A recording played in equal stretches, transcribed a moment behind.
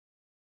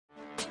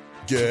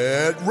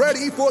Get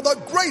ready for the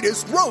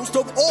greatest roast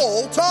of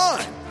all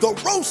time, the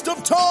Roast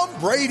of Tom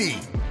Brady,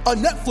 a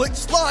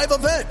Netflix live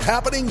event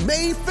happening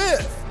May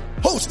 5th.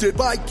 Hosted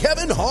by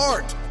Kevin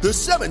Hart, the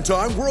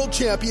 7-time world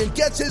champion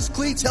gets his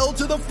cleats held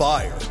to the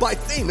fire by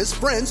famous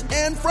friends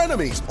and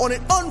frenemies on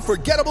an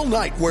unforgettable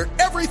night where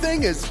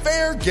everything is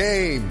fair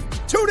game.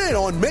 Tune in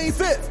on May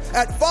 5th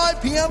at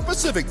 5 p.m.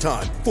 Pacific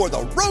time for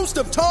the Roast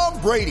of Tom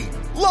Brady,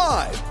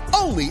 live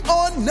only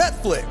on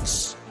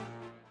Netflix.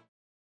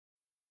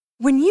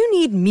 When you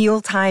need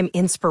mealtime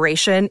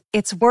inspiration,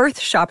 it's worth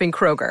shopping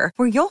Kroger,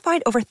 where you'll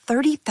find over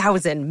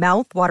 30,000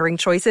 mouth-watering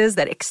choices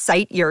that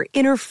excite your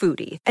inner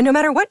foodie. And no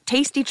matter what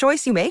tasty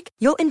choice you make,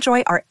 you'll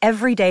enjoy our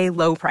everyday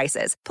low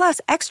prices, plus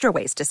extra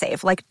ways to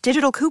save, like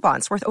digital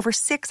coupons worth over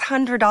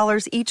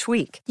 $600 each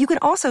week. You can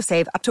also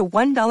save up to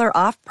 $1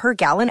 off per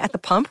gallon at the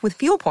pump with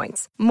fuel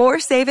points. More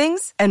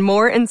savings and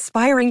more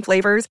inspiring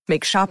flavors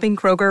make shopping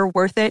Kroger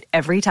worth it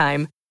every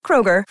time.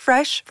 Kroger,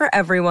 fresh for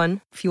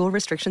everyone. Fuel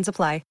restrictions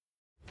apply.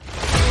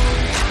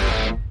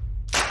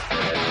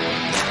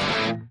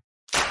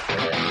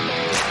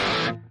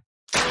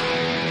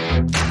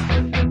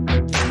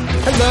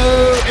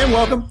 Hello and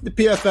welcome to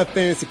PFF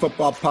Fantasy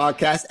Football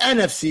Podcast,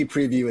 NFC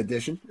Preview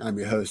Edition. I'm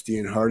your host,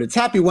 Ian Hart. It's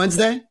Happy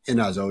Wednesday,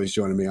 and as always,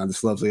 joining me on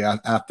this lovely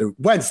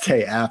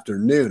Wednesday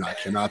afternoon, I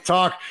cannot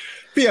talk,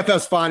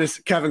 PFF's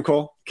finest, Kevin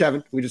Cole.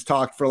 Kevin, we just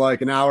talked for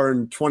like an hour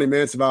and 20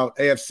 minutes about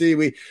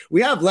AFC.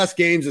 We have less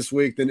games this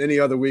week than any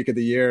other week of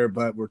the year,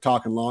 but we're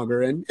talking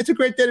longer, and it's a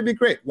great day to be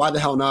great. Why the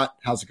hell not?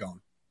 How's it going?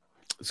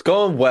 It's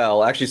going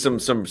well. Actually,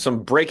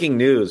 some breaking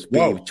news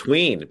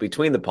between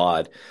the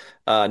pod.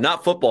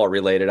 Not football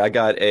related. I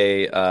got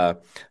a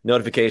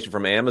notification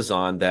from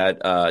Amazon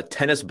that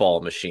tennis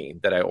ball machine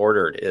that I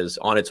ordered is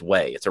on its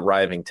way. It's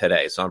arriving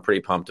today, so I'm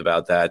pretty pumped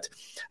about that.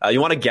 You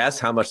want to guess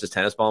how much this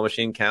tennis ball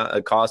machine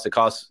costs?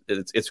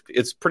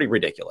 It's pretty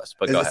ridiculous.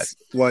 But go ahead.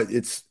 What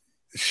it's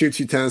shoots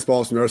you tennis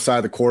balls from the other side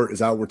of the court? Is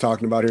that what we're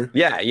talking about here?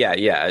 Yeah.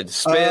 It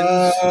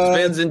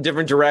spins in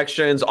different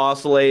directions,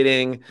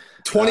 oscillating.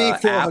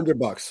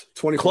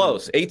 $2,400.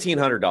 Close,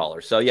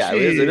 $1,800. So yeah,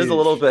 it is a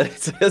little bit.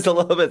 It is a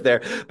little bit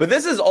there. But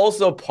this is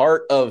also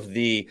part of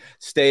the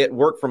stay at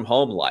work from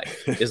home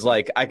life. Is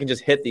like I can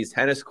just hit these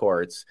tennis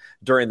courts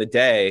during the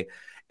day.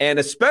 And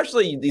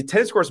especially the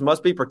tennis courts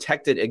must be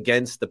protected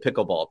against the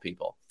pickleball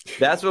people.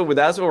 That's what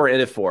we're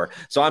in it for.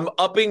 So I'm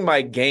upping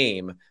my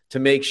game to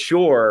make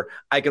sure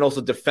I can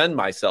also defend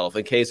myself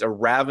in case a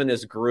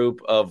ravenous group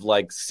of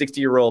like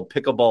 60-year-old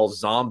pickleball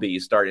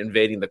zombies start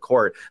invading the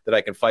court, that I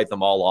can fight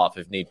them all off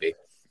if need be.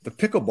 The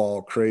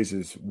pickleball craze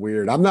is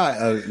weird. I'm not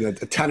a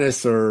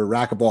tennis or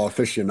racquetball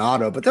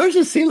aficionado, but those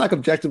just seem like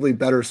objectively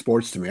better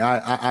sports to me.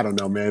 I don't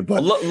know, man.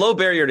 But low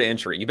barrier to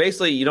entry.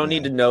 You don't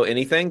need to know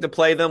anything to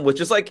play them, which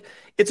is like,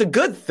 it's a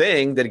good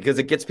thing because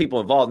it gets people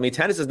involved. I mean,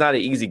 tennis is not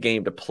an easy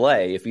game to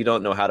play if you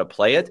don't know how to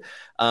play it.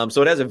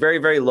 So it has a very,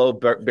 very low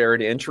barrier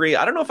to entry.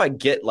 I don't know if I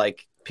get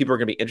like people are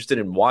going to be interested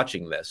in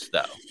watching this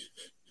though.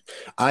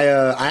 I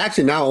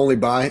actually now only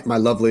buy my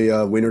lovely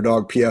wiener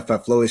dog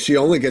PFF Lily. She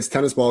only gets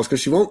tennis balls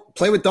because she won't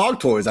play with dog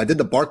toys. I did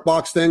the Bark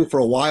Box thing for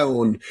a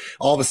while, and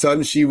all of a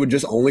sudden she would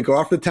just only go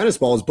after the tennis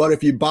balls. But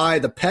if you buy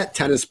the pet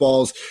tennis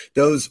balls,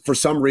 those for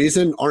some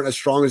reason aren't as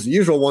strong as the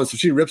usual ones, so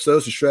she rips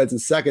those to shreds in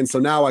seconds. So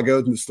now I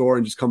go to the store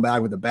and just come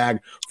back with a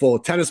bag full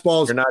of tennis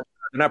balls. They're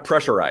not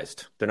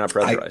pressurized.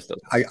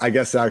 I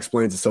guess that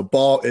explains it. So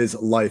ball is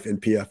life in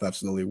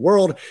PFF's Lily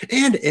world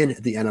and in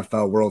the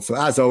NFL world. So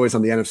as always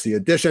on the NFC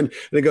edition, I'm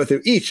going to go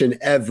through each and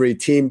every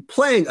team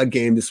playing a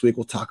game this week.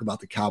 We'll talk about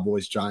the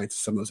Cowboys, Giants,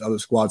 some of those other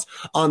squads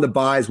on the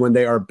buys when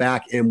they are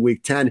back in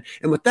week 10.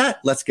 And with that,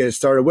 let's get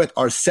started with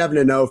our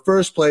 7-0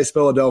 first place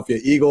Philadelphia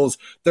Eagles.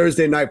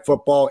 Thursday night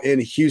football in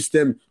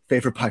Houston.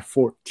 Favored by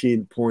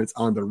 14 points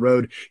on the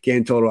road,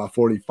 game total at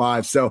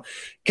 45. So,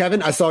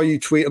 Kevin, I saw you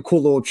tweet a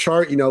cool little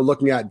chart,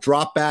 looking at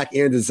drop back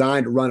and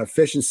designed run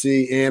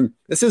efficiency. And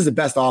this is the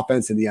best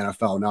offense in the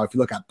NFL. Now, if you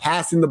look at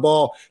passing the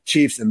ball,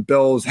 Chiefs and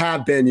Bills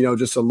have been,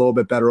 just a little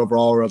bit better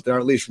overall, or they're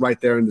at least right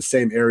there in the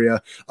same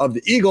area of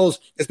the Eagles.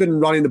 It's been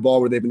running the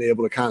ball where they've been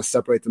able to kind of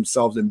separate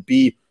themselves and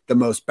be the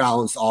most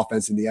balanced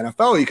offense in the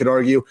NFL, you could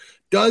argue.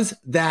 Does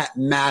that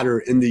matter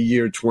in the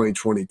year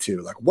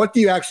 2022? Like, what do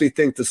you actually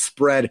think the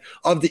spread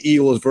of the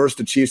Eagles versus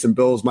the Chiefs and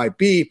Bills might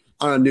be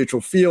on a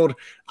neutral field?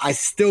 I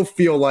still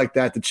feel like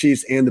that the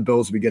Chiefs and the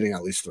Bills will be getting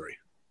at least 3.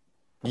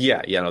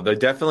 Yeah, they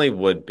definitely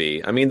would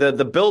be. I mean, the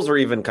Bills are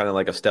even kind of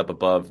like a step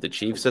above the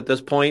Chiefs at this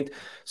point,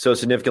 so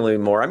significantly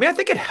more. I mean, I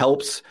think it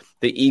helps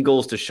the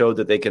Eagles to show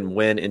that they can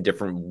win in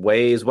different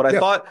ways. What I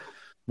thought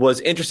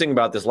was interesting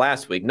about this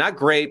last week, not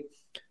great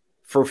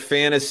for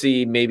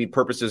fantasy maybe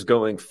purposes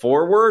going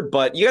forward,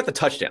 but you got the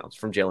touchdowns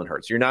from Jalen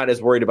Hurts. You're not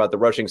as worried about the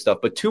rushing stuff,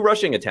 but 2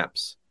 rushing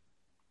attempts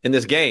in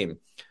this game.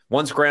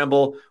 1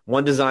 scramble,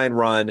 1 design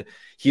run.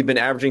 He'd been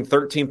averaging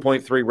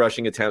 13.3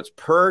 rushing attempts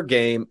per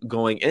game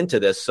going into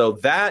this. So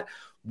that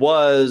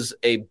was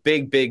a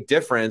big, big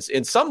difference.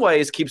 In some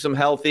ways, keeps him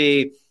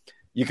healthy.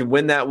 You can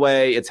win that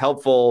way. It's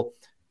helpful.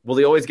 Will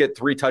he always get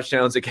 3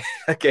 touchdowns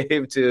a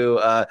game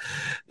to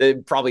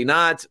probably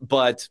not,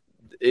 but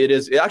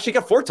It actually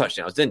got 4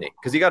 touchdowns, didn't he?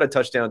 Because he got a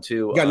touchdown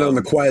to got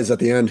another McQuez at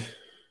the end.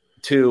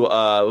 To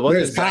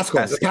there's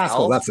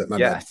Pascal. That's it. My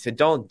bad. So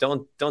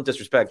don't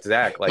disrespect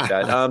Zach like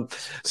that.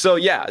 So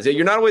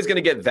you're not always going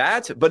to get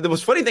that. But the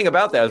most funny thing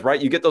about that is, right,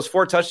 you get those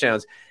 4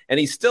 touchdowns, and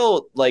he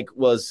still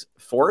was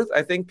 4th,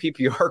 I think,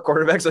 PPR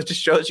quarterback. So it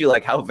just shows you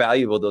how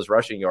valuable those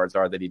rushing yards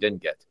are that he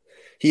didn't get.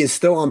 He is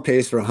still on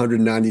pace for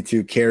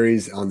 192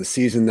 carries on the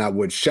season. That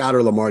would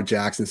shatter Lamar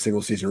Jackson's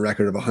single season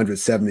record of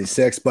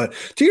 176. But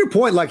to your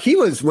point, he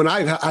was, when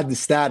I had the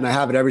stat, and I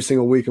have it every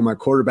single week in my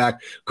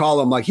quarterback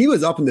column, he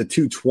was up in the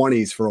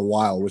 220s for a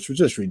while, which was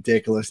just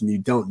ridiculous. And you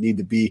don't need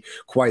to be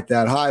quite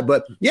that high.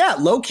 But yeah,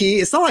 low key,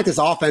 it's not like this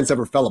offense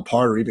ever fell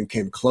apart or even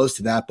came close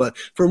to that. But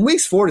from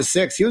weeks 4 to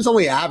 6, he was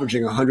only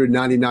averaging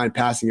 199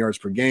 passing yards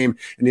per game,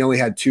 and he only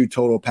had 2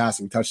 total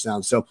passing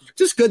touchdowns. So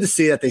just good to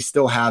see that they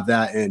still have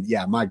that. And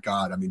yeah, my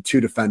God,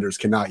 2 defenders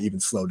cannot even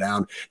slow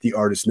down the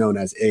artist known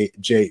as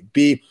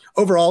AJB.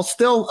 Overall,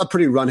 still a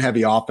pretty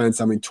run-heavy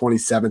offense.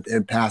 27th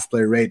in pass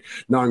play rate,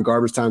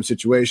 non-garbage time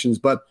situations.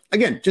 But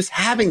again, just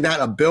having that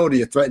ability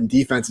to threaten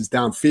defenses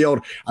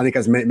downfield, I think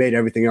has made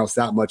everything else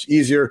that much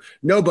easier.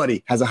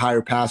 Nobody has a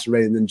higher passer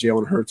rating than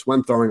Jalen Hurts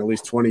when throwing at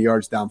least 20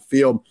 yards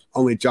downfield.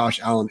 Only Josh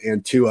Allen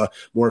and Tua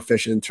more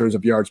efficient in terms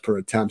of yards per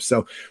attempt.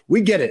 So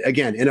we get it.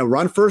 Again, in a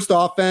run-first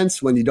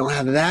offense, when you don't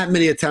have that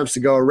many attempts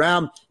to go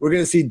around, we're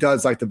going to see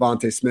duds like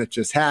Devontae Smith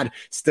just had.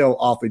 Still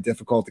awfully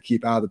difficult to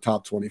keep out of the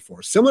top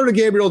 24. Similar to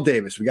Gabriel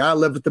Davis, we got to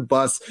live with the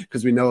bus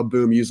because we know a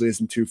boom usually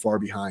isn't too far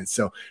behind.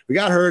 So we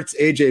got Hurts,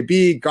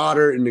 AJB,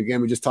 Goddard, and again,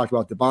 we just talked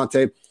about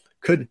Devontae.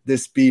 Could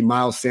this be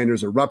Miles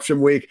Sanders'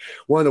 eruption week?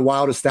 One of the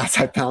wildest stats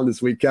I found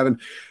this week, Kevin.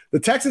 The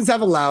Texans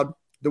have allowed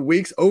the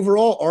week's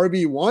overall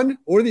RB1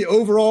 or the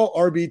overall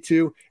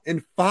RB2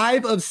 in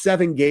 5 of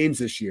 7 games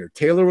this year.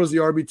 Taylor was the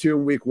RB2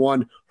 in week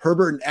 1.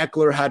 Herbert and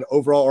Eckler had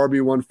overall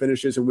RB1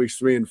 finishes in weeks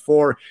 3 and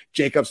 4.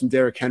 Jacobs and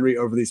Derrick Henry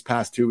over these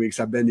past 2 weeks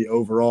have been the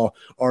overall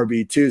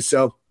RB2.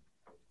 So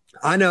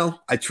I know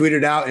I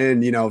tweeted out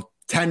and,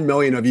 10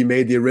 million of you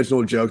made the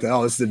original joke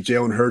that, this is a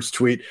Jalen Hurts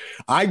tweet.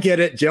 I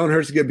get it. Jalen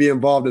Hurts is going to be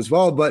involved as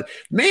well. But,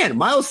 man,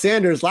 Miles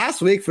Sanders, last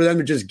week for them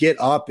to just get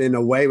up and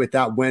away with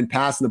that win,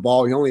 passing the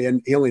ball, he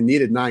only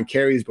needed 9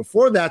 carries.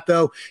 Before that,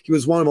 though, he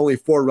was one of only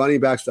 4 running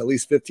backs with at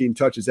least 15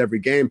 touches every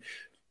game.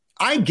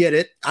 I get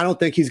it. I don't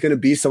think he's going to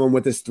be someone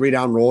with this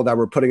 3-down role that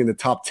we're putting in the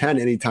top 10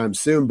 anytime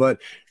soon.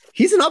 But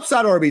he's an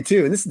upside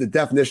RB2, and this is the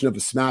definition of a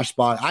smash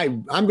spot.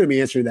 I'm going to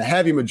be answering the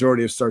heavy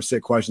majority of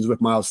start-sit questions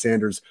with Miles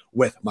Sanders.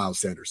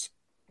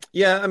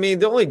 Yeah,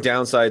 the only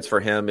downsides for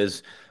him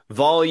is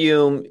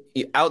volume.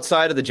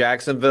 Outside of the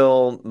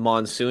Jacksonville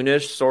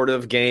monsoonish sort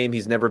of game,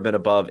 he's never been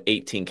above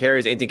 18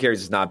 carries. 18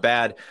 carries is not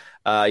bad.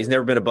 He's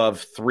never been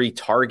above 3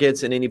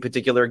 targets in any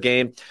particular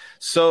game.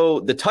 So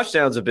the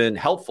touchdowns have been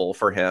helpful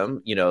for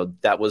him.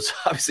 That was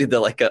obviously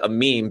a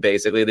meme,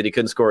 basically, that he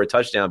couldn't score a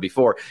touchdown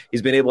before.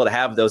 He's been able to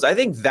have those. I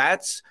think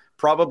that's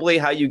probably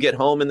how you get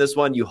home in this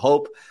one. You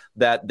hope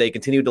that they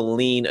continue to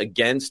lean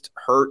against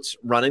Hurts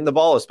running the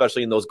ball,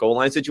 especially in those goal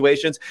line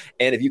situations.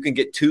 And if you can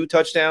get 2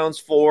 touchdowns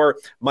for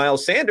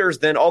Miles Sanders,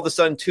 then all of a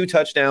sudden 2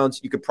 touchdowns,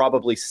 you could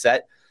probably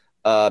set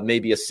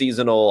maybe a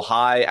seasonal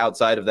high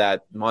outside of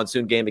that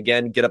monsoon game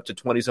again, get up to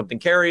 20-something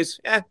carries.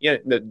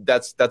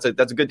 That's a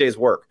good day's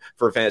work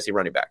for a fantasy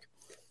running back.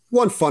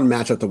 One fun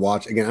matchup to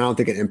watch. Again, I don't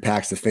think it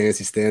impacts the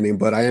fantasy standing,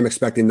 but I am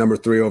expecting number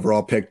 3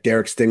 overall pick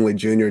Derek Stingley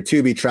Jr.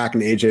 to be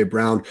tracking A.J.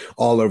 Brown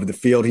all over the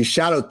field. He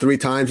shadowed 3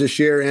 times this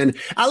year and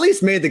at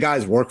least made the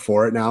guys work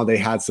for it. Now, they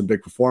had some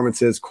big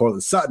performances.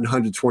 Cortland Sutton,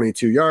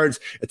 122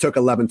 yards. It took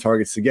 11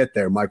 targets to get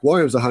there. Mike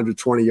Williams,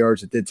 120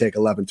 yards. It did take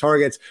 11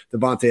 targets.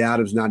 Devontae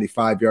Adams,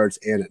 95 yards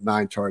and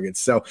 9 targets.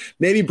 So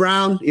maybe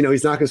Brown,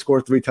 he's not going to score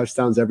 3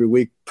 touchdowns every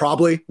week.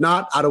 Probably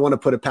not. I don't want to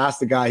put it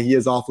past the guy. He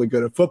is awfully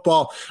good at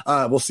football.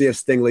 We'll see if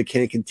Stingley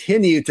can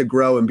continue to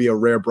grow and be a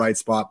rare bright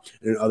spot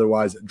in an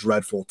otherwise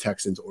dreadful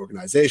Texans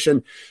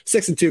organization.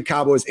 6-2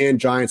 Cowboys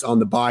and Giants on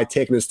the bye,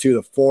 taking us to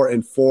the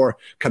 4-4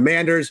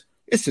 Commanders.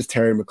 It's just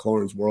Terry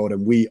McLaurin's world,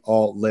 and we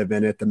all live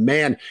in it. The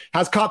man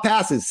has caught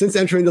passes since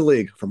entering the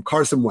league from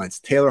Carson Wentz,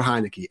 Taylor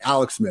Heineke,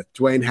 Alex Smith,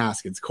 Dwayne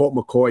Haskins, Colt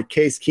McCoy,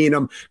 Case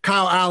Keenum,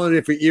 Kyle Allen.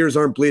 If your ears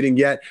aren't bleeding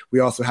yet,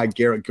 we also had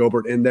Garrett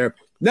Gilbert in there.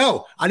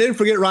 No, I didn't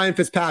forget Ryan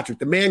Fitzpatrick.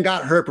 The man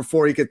got hurt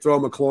before he could throw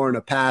McLaurin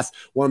a pass.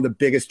 One of the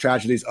biggest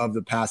tragedies of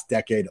the past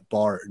decade,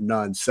 bar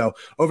none. So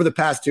over the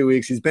past 2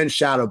 weeks, he's been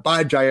shadowed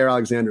by Jair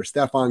Alexander,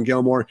 Stephon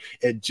Gilmore.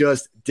 It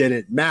just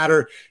didn't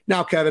matter.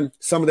 Now, Kevin,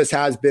 some of this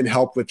has been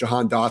helped with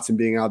Jahan Dotson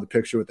being out of the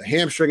picture with a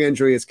hamstring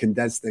injury. It's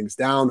condensed things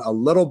down a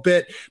little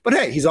bit. But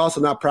hey, he's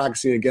also not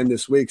practicing again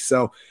this week.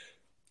 So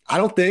I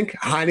don't think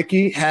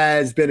Heineke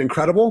has been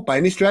incredible by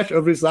any stretch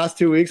over these last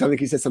 2 weeks. I think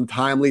he's had some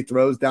timely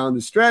throws down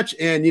the stretch.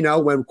 And,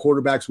 when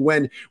quarterbacks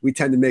win, we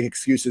tend to make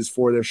excuses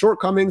for their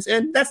shortcomings.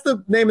 And that's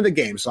the name of the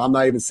game. So I'm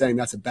not even saying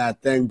that's a bad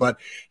thing.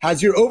 But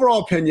has your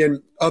overall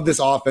opinion of this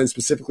offense,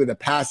 specifically the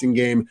passing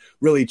game,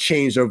 really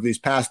changed over these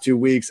past 2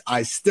 weeks?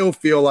 I still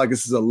feel like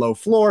this is a low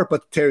floor,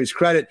 but to Terry's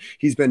credit,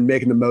 he's been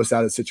making the most out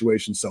of the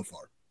situation so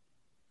far.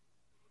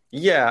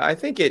 Yeah, I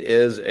think it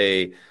is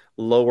a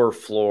lower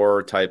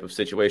floor type of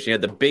situation. He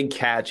had the big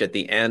catch at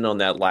the end on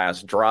that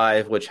last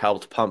drive, which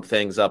helped pump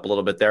things up a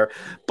little bit there.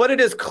 But it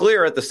is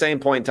clear at the same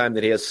point in time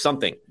that he has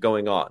something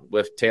going on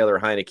with Taylor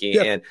Heinicke.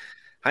 Yep. And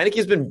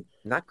Heinicke's been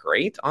not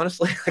great,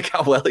 honestly, like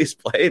how well he's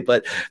played,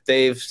 but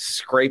they've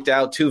scraped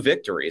out 2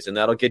 victories, and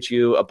that'll get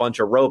you a bunch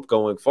of rope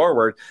going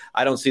forward.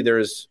 I don't see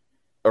there's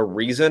a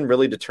reason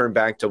really to turn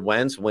back to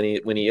Wentz when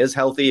he is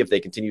healthy, if they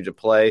continue to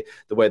play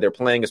the way they're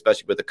playing,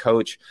 especially with a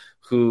coach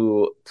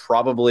who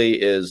probably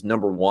is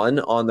number 1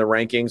 on the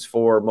rankings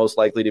for most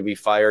likely to be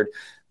fired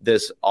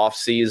this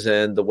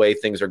offseason, the way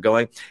things are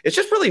going. It's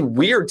just really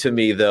weird to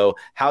me, though,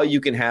 how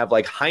you can have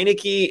like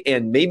Heinicke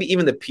and maybe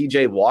even the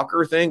PJ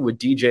Walker thing with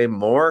DJ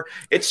Moore.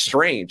 It's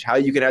strange how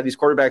you can have these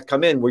quarterbacks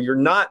come in where you're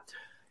not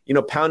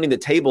pounding the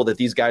table that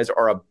these guys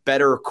are a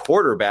better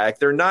quarterback.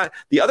 They're not.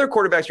 The other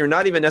quarterbacks, you're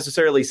not even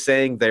necessarily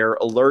saying they're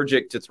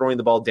allergic to throwing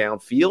the ball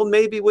downfield,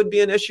 maybe would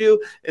be an issue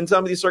in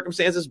some of these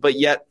circumstances, but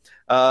yet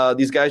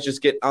these guys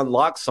just get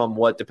unlocked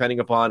somewhat depending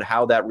upon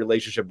how that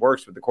relationship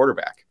works with the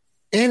quarterback.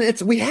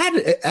 And we had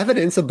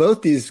evidence of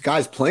both these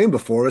guys playing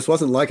before. This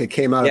wasn't like it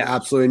came out of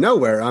absolutely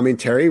nowhere. I mean,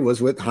 Terry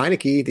was with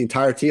Heinicke the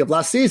entirety of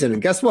last season.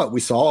 And guess what? We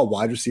saw a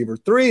wide receiver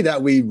 3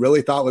 that we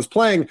really thought was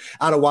playing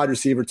at a wide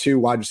receiver 2,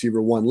 wide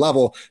receiver 1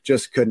 level.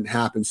 Just couldn't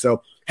happen.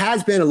 So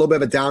has been a little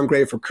bit of a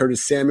downgrade for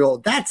Curtis Samuel.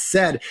 That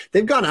said,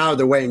 they've gone out of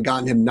their way and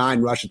gotten him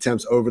 9 rush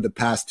attempts over the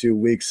past 2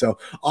 weeks. So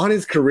on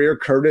his career,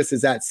 Curtis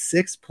is at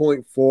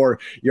 6.4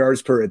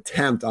 yards per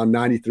attempt on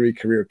 93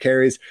 career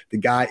carries. The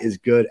guy is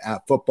good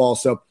at football.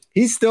 So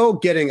he's still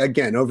getting,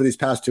 again, over these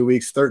past 2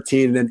 weeks,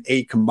 13 and then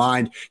 8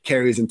 combined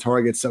carries and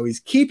targets. So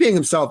he's keeping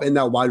himself in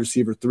that wide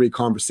receiver 3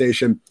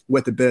 conversation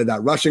with a bit of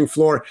that rushing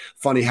floor.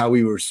 Funny how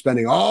we were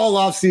spending all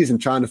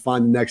offseason trying to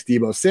find the next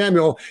Deebo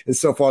Samuel. And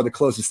so far, the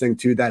closest thing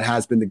to that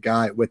has been the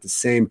guy with the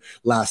same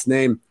last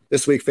name.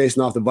 This week,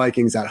 facing off the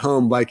Vikings at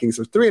home. Vikings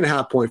are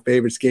 3.5-point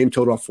favorites. Game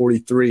total of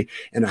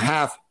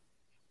 43.5.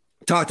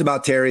 Talked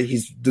about Terry.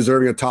 He's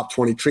deserving a top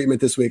 20 treatment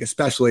this week,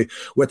 especially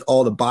with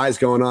all the buys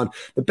going on.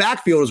 The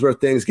backfield is where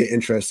things get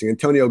interesting.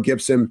 Antonio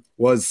Gibson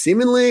was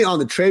seemingly on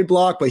the trade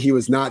block, but he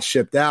was not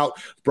shipped out.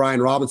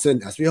 Brian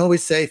Robinson, as we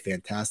always say,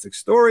 fantastic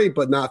story,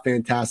 but not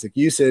fantastic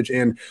usage.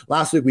 And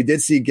last week we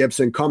did see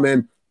Gibson come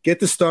in, get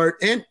the start,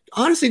 and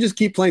honestly just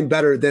keep playing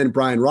better than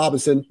Brian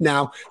Robinson.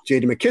 Now,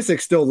 J.D. McKissic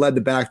still led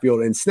the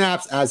backfield in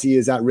snaps, as he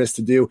is at risk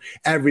to do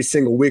every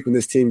single week when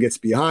this team gets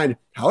behind.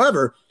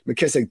 However,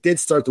 McKissic did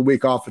start the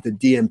week off with a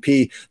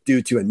DNP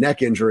due to a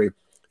neck injury.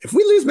 If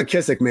we lose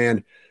McKissic,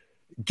 man,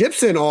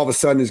 Gibson all of a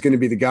sudden is going to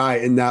be the guy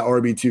in that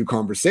RB2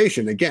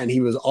 conversation. Again,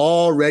 he was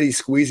already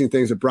squeezing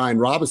things with Brian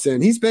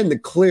Robinson. He's been the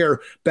clear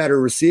better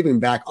receiving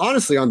back,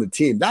 honestly, on the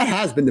team. That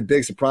has been the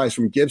big surprise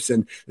from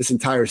Gibson this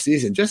entire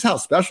season, just how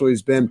special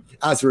he's been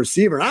as a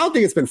receiver. And I don't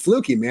think it's been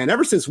fluky, man.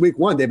 Ever since week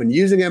 1, they've been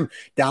using him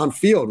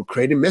downfield,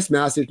 creating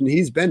mismatches, and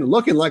he's been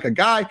looking like a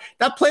guy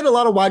that played a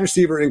lot of wide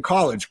receiver in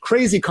college.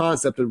 Crazy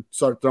concept to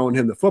start throwing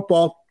him the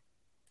football.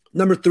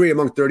 Number 3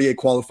 among 38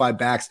 qualified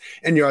backs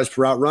and yards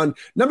per route run.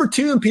 Number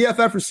 2 in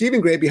PFF receiving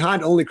grade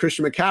behind only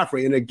Christian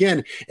McCaffrey. And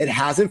again, it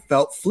hasn't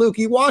felt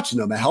fluky watching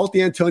him. A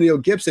healthy Antonio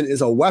Gibson is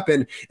a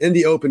weapon in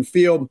the open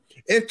field.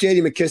 If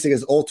J.D. McKissic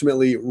is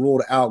ultimately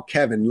ruled out,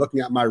 Kevin,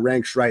 looking at my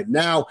ranks right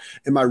now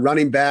and my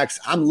running backs,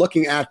 I'm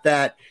looking at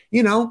that,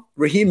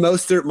 Raheem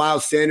Mostert,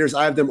 Miles Sanders,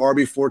 I have them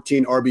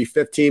RB14,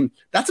 RB15.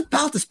 That's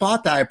about the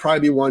spot that I'd probably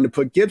be wanting to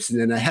put Gibson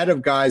in, ahead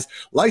of guys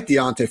like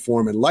Deontay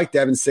Foreman, like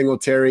Devin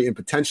Singletary, and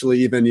potentially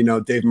even,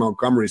 Dave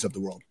Montgomery's of the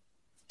world.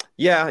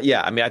 Yeah.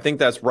 I mean, I think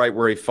that's right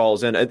where he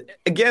falls in.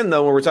 Again,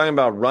 though, when we're talking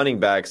about running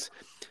backs,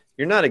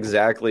 you're not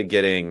exactly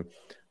getting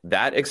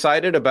that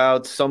excited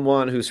about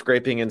someone who's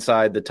scraping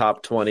inside the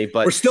top 20,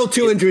 but we're still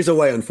 2 injuries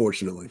away,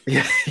 unfortunately.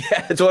 Yeah,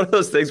 it's one of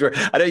those things where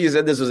I know you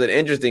said this was an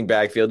interesting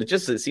backfield.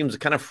 It seems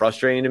kind of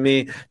frustrating to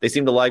me. They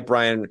seem to like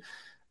Brian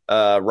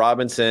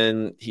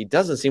Robinson. He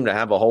doesn't seem to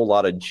have a whole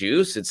lot of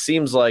juice. It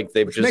seems like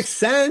they've just makes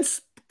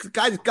sense. The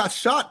guy got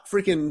shot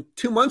freaking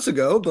 2 months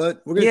ago,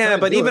 but we're going to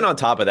but even on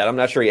top of that, I'm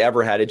not sure he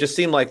ever had. It just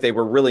seemed like they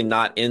were really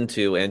not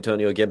into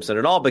Antonio Gibson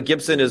at all. But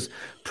Gibson has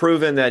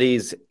proven that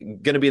he's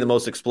going to be the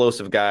most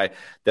explosive guy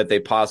that they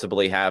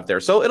possibly have there.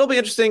 So it'll be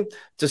interesting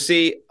to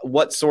see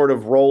what sort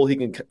of role he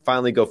can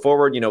finally go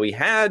forward. He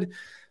had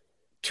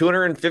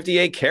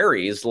 258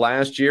 carries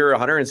last year,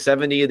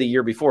 170 the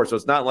year before. So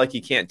it's not like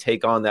he can't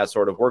take on that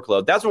sort of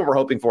workload. That's what we're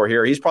hoping for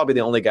here. He's probably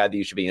the only guy that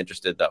you should be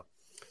interested, though.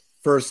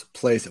 First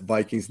place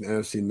Vikings in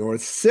the NFC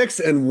North,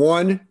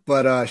 6-1.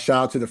 But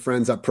shout out to the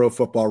friends at Pro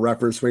Football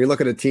Reference. When you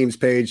look at a team's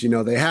page,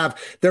 they have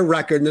their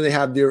record and then they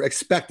have their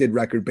expected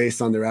record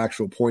based on their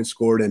actual points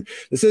scored. And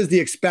this is the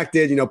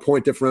expected,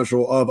 point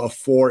differential of a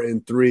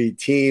 4-3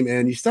 team.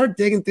 And you start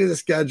digging through the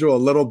schedule a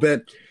little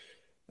bit.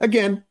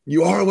 Again,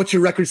 you are what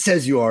your record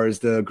says you are, as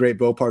the great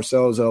Bo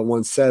Parcells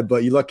once said.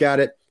 But you look at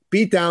it.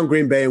 Beat down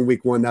Green Bay in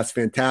week 1. That's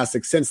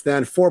fantastic. Since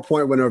then,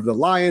 4-point win over the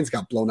Lions,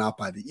 got blown out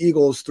by the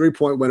Eagles,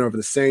 3-point win over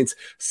the Saints,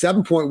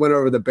 7-point win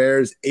over the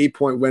Bears,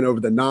 8-point win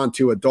over the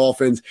non-Tua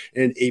Dolphins,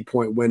 and an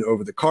 8-point win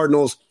over the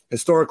Cardinals.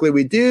 historically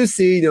we do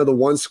see, the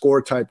one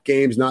score type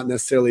games not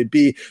necessarily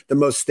be the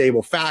most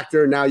stable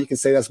factor. Now you can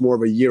say that's more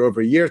of a year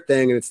over year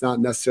thing, and it's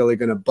not necessarily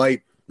going to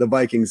bite the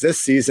Vikings this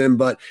season,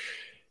 but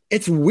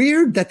it's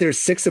weird that they're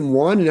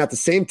 6-1. And at the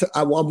same time,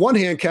 on one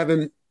hand,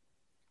 Kevin,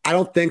 I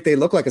don't think they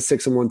look like a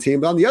 6-1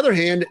 team, but on the other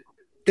hand,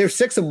 they're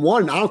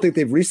 6-1. I don't think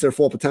they've reached their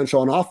full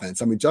potential on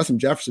offense. I mean, Justin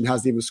Jefferson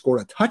hasn't even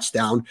scored a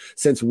touchdown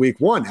since week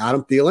 1.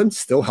 Adam Thielen,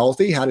 still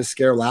healthy, had a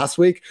scare last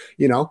week.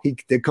 He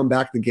did come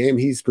back to the game.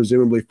 He's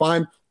presumably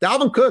fine.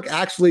 Dalvin Cook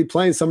actually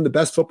playing some of the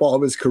best football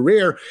of his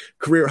career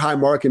high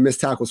mark in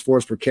missed tackles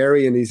forced per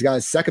carry, and he's got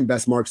his second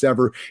best marks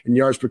ever in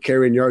yards per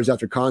carry and yards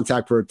after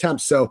contact per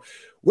attempt. So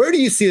where do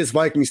you see this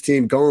Vikings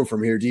team going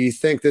from here? Do you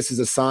think this is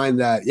a sign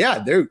that,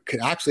 they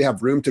could actually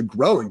have room to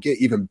grow and get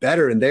even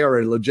better and they are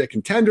a legit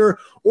contender?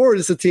 Or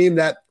is this a team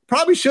that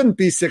probably shouldn't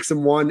be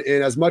 6-1,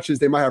 and as much as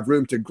they might have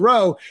room to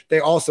grow, they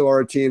also are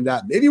a team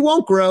that maybe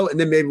won't grow, and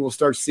then maybe we'll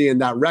start seeing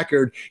that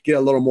record get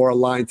a little more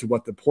aligned to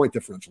what the point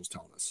differential is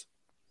telling us?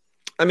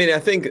 I mean, I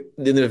think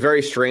in a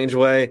very strange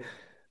way,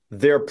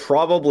 they're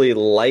probably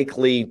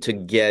likely to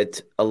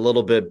get a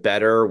little bit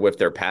better with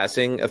their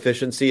passing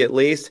efficiency at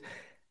least.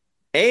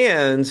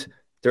 And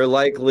they're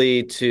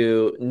likely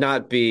to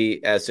not be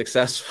as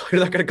successful. They're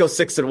not going to go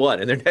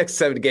 6-1 in their next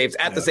 7 games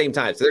at the same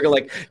time. So they're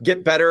going to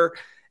get better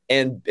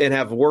and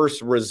have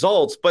worse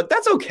results, but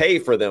that's okay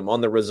for them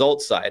on the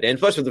results side. And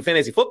especially the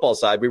fantasy football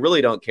side, we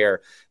really don't care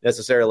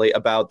necessarily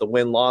about the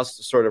win-loss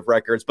sort of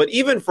records. But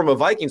even from a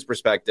Vikings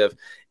perspective,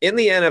 in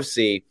the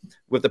NFC,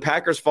 with the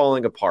Packers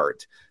falling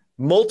apart,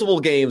 multiple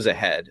games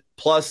ahead,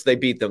 plus they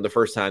beat them the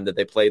first time that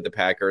they played the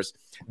Packers.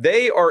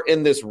 They are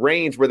in this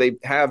range where they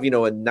have, a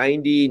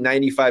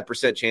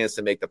 90-95% chance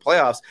to make the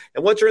playoffs.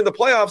 And once you're in the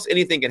playoffs,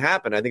 anything can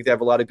happen. I think they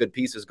have a lot of good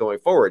pieces going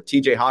forward.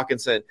 TJ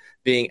Hawkinson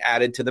being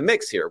added to the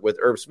mix here with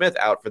Irv Smith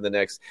out for the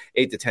next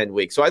 8 to 10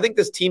 weeks. So I think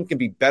this team can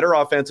be better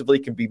offensively,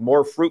 can be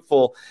more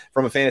fruitful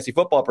from a fantasy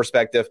football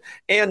perspective,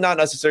 and not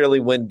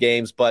necessarily win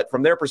games. But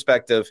from their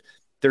perspective,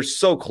 they're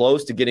so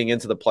close to getting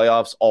into the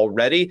playoffs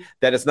already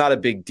that it's not a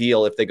big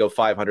deal if they go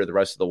 500 the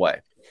rest of the way.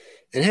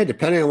 And hey,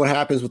 depending on what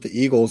happens with the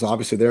Eagles,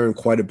 obviously they're in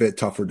quite a bit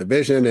tougher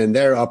division, and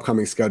their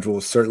upcoming schedule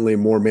is certainly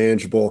more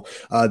manageable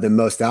than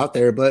most out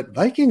there. But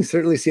Vikings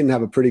certainly seem to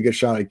have a pretty good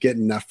shot at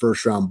getting that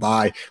first round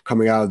bye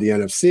coming out of the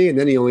NFC. And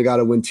then you only got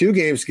to win 2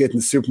 games to get in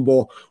the Super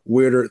Bowl.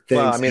 Weirder things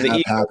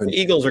happen. The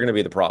Eagles are going to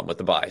be the problem with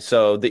the bye.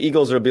 So the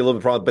Eagles are going to be a little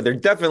bit problem, but they're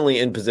definitely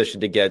in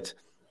position to get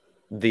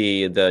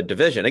the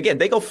division. Again,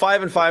 they go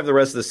 5-5 the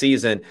rest of the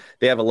season.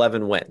 They have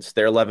 11 wins.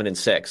 They're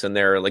 11-6, and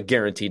they're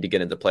guaranteed to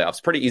get into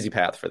playoffs. Pretty easy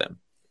path for them.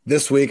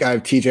 This week, I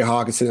have TJ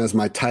Hawkinson as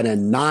my tight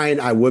end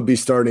 9. I would be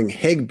starting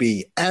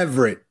Higbee,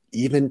 Everett,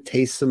 even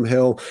Taysom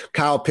Hill,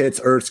 Kyle Pitts,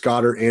 Ertz,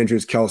 Goddard,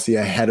 Andrews, Kelsey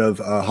ahead of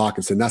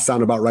Hawkinson. That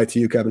sound about right to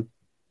you, Kevin?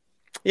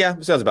 Yeah,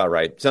 sounds about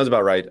right.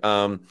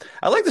 I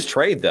like this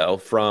trade, though,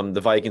 from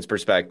the Vikings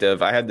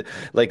perspective. I had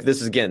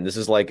this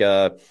is like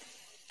a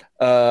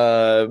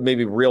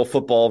maybe real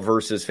football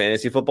versus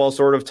fantasy football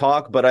sort of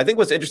talk. But I think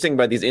what's interesting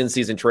about these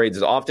in-season trades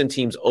is often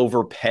teams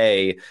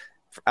overpay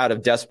out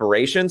of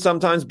desperation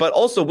sometimes, but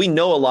also we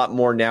know a lot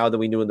more now than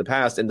we knew in the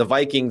past. And the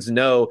Vikings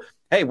know,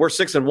 hey, we're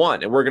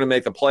 6-1 and we're going to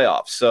make the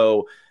playoffs.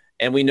 So,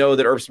 and we know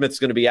that Irv Smith's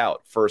going to be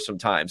out for some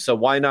time. So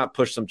why not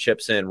push some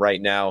chips in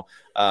right now,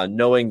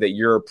 knowing that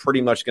you're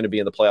pretty much going to be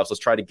in the playoffs? Let's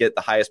try to get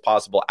the highest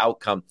possible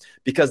outcome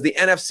because the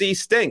NFC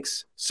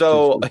stinks.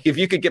 So if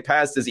you could get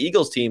past this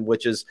Eagles team,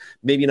 which is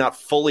maybe not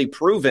fully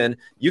proven,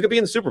 you could be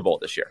in the Super Bowl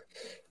this year.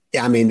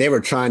 Yeah, I mean, they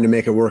were trying to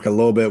make it work a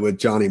little bit with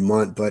Johnny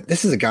Munt, but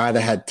this is a guy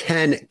that had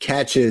 10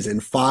 catches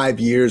in 5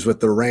 years with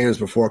the Rams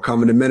before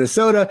coming to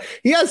Minnesota.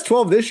 He has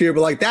 12 this year,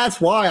 but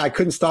that's why I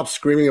couldn't stop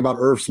screaming about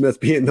Irv Smith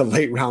being the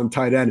late round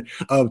tight end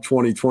of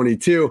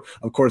 2022.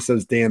 Of course,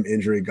 those damn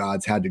injury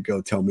gods had to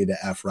go tell me to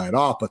F right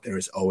off, but there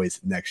is always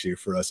next year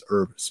for us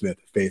Irv Smith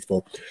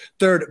faithful.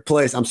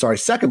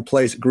 Second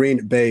place,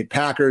 Green Bay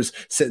Packers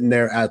sitting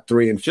there at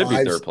 3-5. Should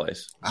be third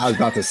place. I was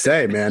about to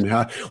say,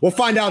 man, we'll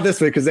find out this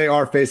week because they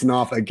are facing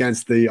off against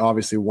the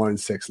obviously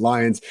 1-6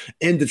 Lions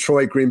in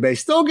Detroit. Green Bay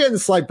still getting the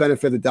slight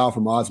benefit of the doubt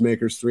from odds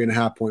makers,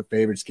 3.5 point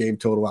favorites, game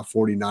total at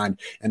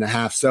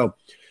 49.5. So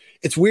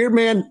it's weird,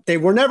 man. They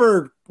were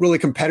never really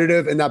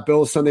competitive in that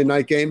Bills Sunday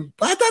night game,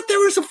 but I thought there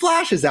were some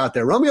flashes out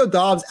there. Romeo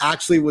Doubs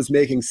actually was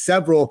making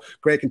several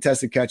great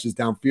contested catches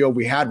downfield.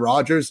 We had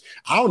Rodgers,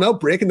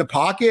 breaking the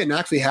pocket and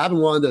actually having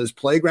one of those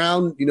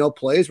playground,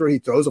 plays where he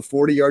throws a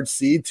 40-yard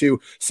seed to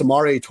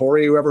Samori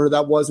Toure, whoever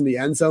that was in the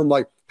end zone.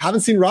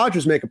 Haven't seen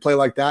Rodgers make a play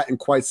like that in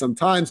quite some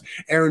times.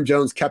 Aaron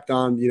Jones kept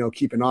on,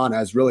 keeping on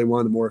as really one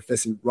of the more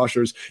efficient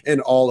rushers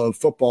in all of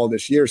football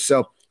this year.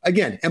 So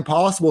again,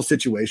 impossible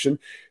situation.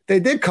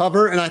 They did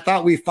cover, and I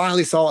thought we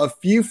finally saw a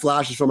few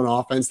flashes from an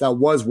offense that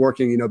was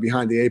working,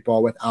 behind the 8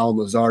 ball with Allen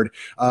Lazard,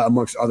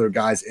 amongst other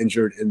guys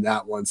injured in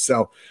that one.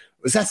 So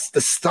was that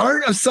the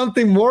start of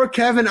something more,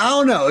 Kevin? I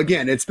don't know.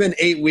 Again, it's been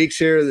 8 weeks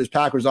here. This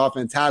Packers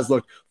offense has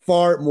looked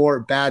far more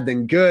bad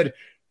than good.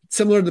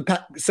 Similar to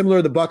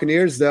the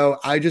Buccaneers, though,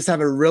 I just have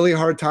a really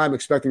hard time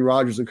expecting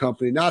Rodgers and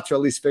company not to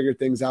at least figure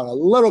things out a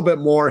little bit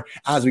more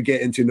as we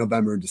get into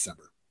November and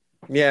December.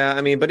 Yeah,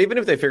 I mean, but even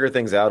if they figure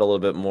things out a little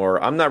bit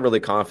more, I'm not really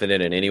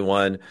confident in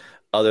anyone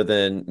other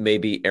than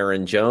maybe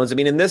Aaron Jones. I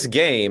mean, in this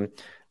game,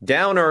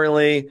 down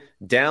early,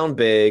 down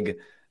big,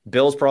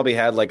 Bills probably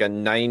had like a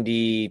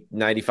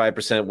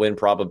 95% win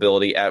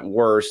probability at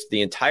worst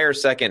the entire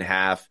second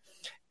half.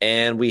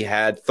 And we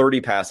had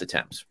 30 pass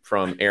attempts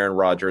from Aaron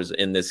Rodgers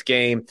in this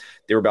game.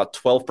 They were about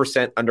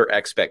 12% under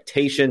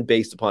expectation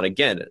based upon,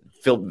 again,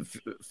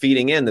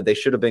 feeding in that they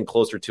should have been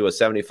closer to a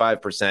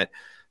 75%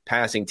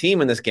 passing team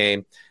in this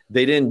game.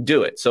 They didn't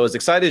do it. So as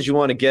excited as you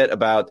want to get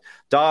about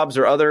Dobbs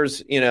or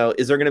others,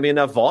 is there going to be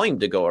enough volume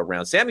to go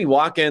around? Sammy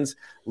Watkins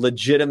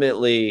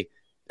legitimately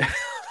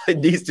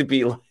needs to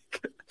be like,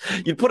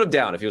 you'd put him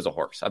down if he was a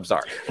horse. I'm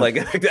sorry. Like,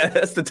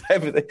 that's the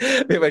type of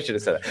thing. Maybe I should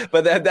have said that.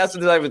 But that's the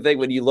type of thing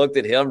when you looked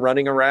at him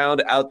running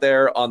around out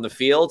there on the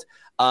field.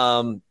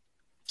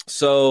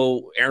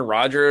 So Aaron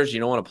Rodgers, you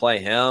don't want to play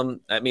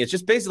him. I mean, it's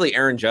just basically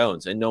Aaron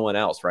Jones and no one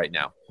else right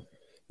now.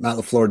 Matt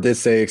LaFleur did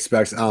say he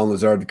expects Allen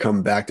Lazard to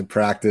come back to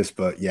practice,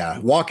 but yeah,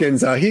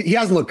 Watkins, he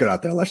hasn't looked good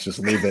out there. Let's just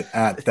leave it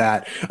at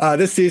that.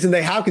 This season,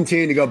 they have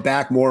continued to go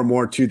back more and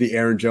more to the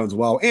Aaron Jones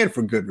well, and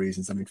for good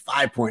reasons. I mean,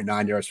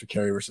 5.9 yards per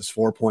carry versus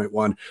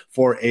 4.1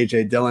 for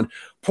A.J. Dillon.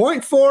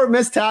 0.4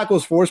 missed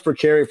tackles forced per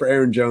carry for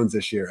Aaron Jones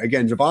this year.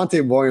 Again,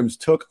 Javonte Williams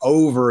took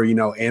over,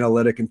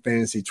 analytic and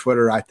fantasy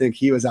Twitter. I think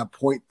he was at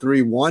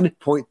 0.31,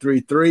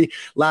 0.33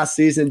 last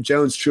season.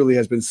 Jones truly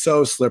has been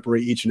so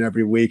slippery each and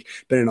every week.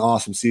 Been an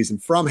awesome season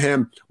from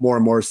him. More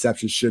and more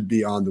receptions should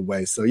be on the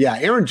way. So yeah,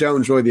 Aaron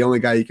Jones really the only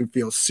guy you can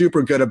feel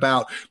super good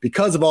about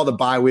because of all the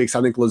bye weeks.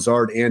 I think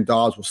Lazard and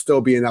Dobbs will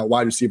still be in that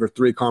wide receiver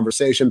 3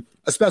 conversation,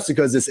 especially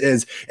because this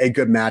is a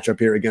good matchup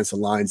here against the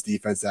Lions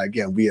defense that,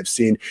 again, we have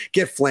seen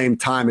get flamed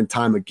time and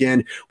time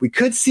again. We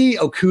could see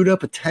Okudah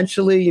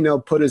potentially,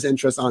 put his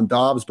interest on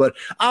Dobbs, but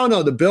I don't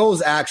know. The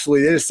Bills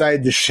they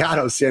decided to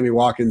shadow Sammy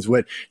Watkins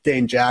with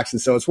Dane Jackson.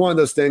 So it's one of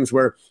those things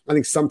where I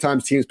think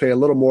sometimes teams pay a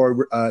little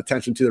more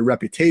attention to the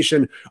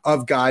reputation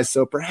of guys.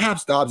 So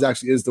perhaps Dobbs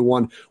actually is the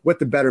one with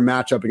the better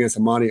matchup against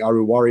Amani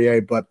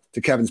Oruwariye. But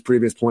to Kevin's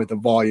previous point, the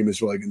volume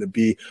is really going to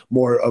be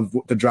more of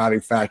the driving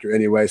factor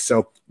anyway.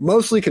 So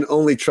mostly can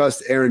only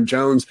trust Aaron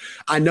Jones.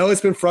 I know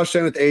it's been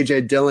frustrating with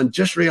A.J. Dillon.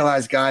 Just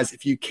realize, guys,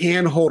 if you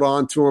can hold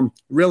on to him,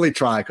 really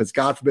try, because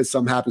God forbid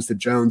something happens to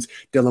Jones,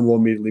 Dillon will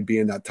immediately be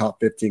in that top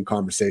 15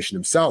 conversation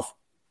himself.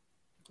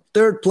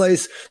 Third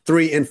place,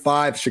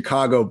 3-5,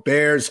 Chicago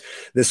Bears.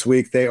 This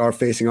week, they are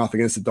facing off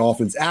against the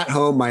Dolphins at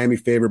home. Miami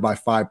favored by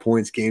 5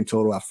 points, game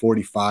total at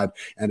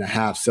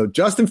 45.5. So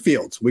Justin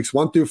Fields, weeks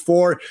 1 through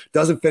 4,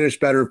 doesn't finish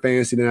better in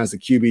fantasy than as a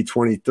QB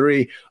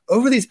 23.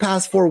 Over these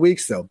past 4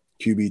 weeks, though,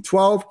 QB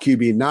 12,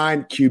 QB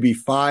 9, QB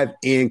 5,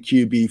 and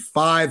QB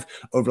 5.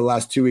 Over the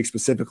last 2 weeks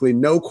specifically,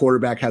 no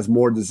quarterback has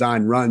more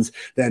design runs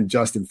than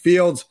Justin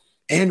Fields.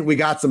 And we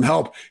got some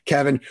help,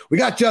 Kevin. We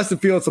got Justin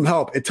Fields some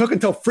help. It took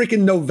until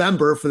freaking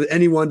November for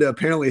anyone to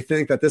apparently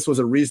think that this was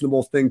a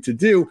reasonable thing to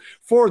do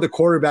for the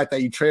quarterback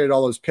that you traded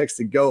all those picks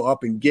to go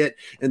up and get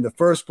in the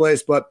first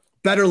place. But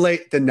better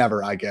late than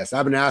never, I guess.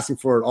 I've been asking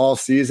for it all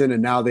season,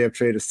 and now they have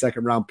traded a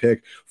second-round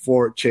pick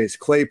for Chase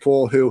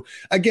Claypool, who,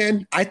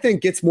 again, I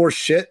think gets more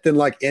shit than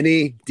like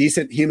any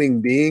decent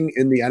human being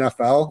in the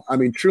NFL. I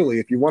mean, truly,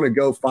 if you want to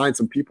go find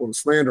some people to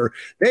slander,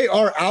 they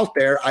are out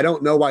there. I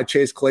don't know why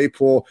Chase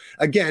Claypool,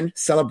 again,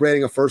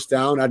 celebrating a first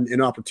down at an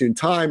inopportune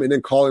time and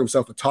then calling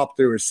himself a top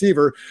 3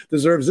 receiver,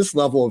 deserves this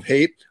level of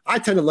hate. I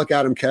tend to look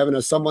at him, Kevin,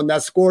 as someone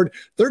that scored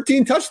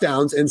 13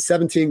 touchdowns in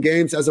 17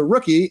 games as a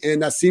rookie,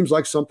 and that seems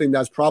like something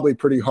that's probably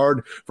pretty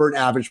hard for an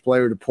average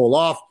player to pull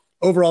off.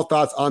 Overall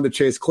thoughts on the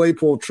Chase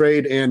Claypool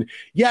trade. And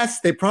yes,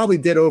 they probably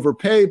did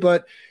overpay,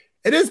 but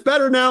it is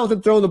better now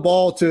than throwing the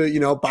ball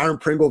to, Byron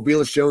Pringle,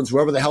 Velus Jones,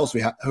 whoever the hell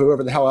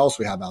else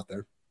we have out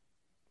there.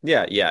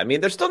 Yeah. I mean,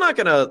 they're still not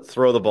going to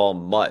throw the ball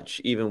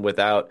much, even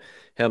without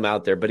him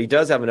out there, but he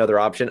does have another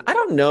option. I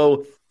don't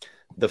know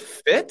the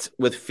fit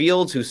with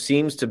Fields, who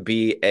seems to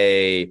be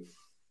a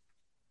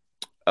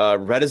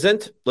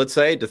reticent, let's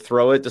say, to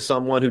throw it to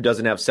someone who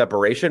doesn't have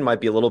separation. Might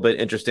be a little bit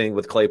interesting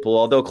with Claypool,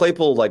 although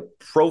Claypool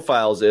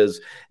profiles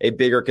is a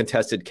bigger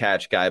contested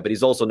catch guy, but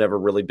he's also never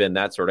really been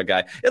that sort of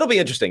guy. It'll be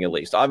interesting, at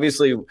least.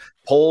 Obviously,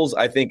 Poles,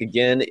 I think,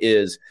 again,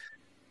 is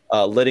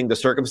letting the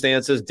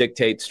circumstances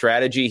dictate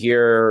strategy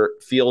here.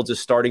 Fields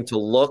is starting to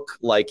look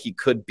like he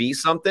could be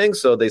something,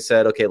 so they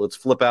said, okay, let's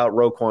flip out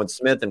Roquan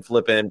Smith and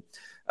flip in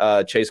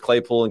Chase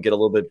Claypool and get a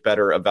little bit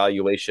better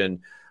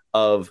evaluation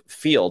of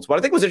Fields. What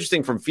I think was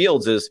interesting from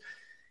Fields is,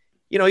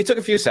 he took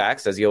a few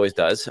sacks, as he always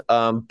does,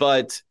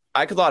 but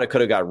I thought it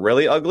could have got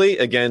really ugly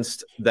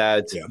against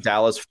that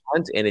Dallas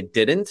front, and it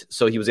didn't.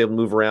 So he was able to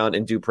move around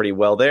and do pretty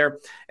well there.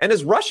 And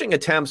his rushing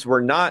attempts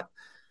were not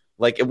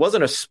like it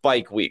wasn't a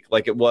spike week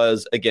like it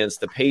was against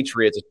the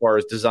Patriots as far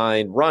as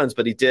design runs,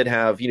 but he did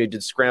have,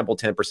 did scramble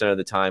 10% of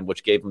the time,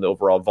 which gave him the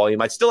overall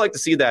volume. I'd still like to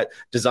see that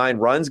design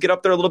runs get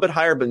up there a little bit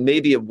higher, but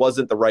maybe it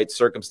wasn't the right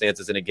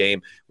circumstances in a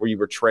game where you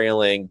were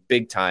trailing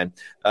big time,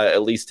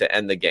 at least to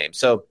end the game.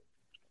 So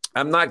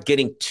I'm not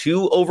getting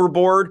too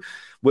overboard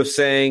with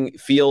saying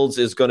Fields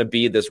is going to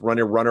be this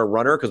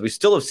runner, because we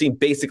still have seen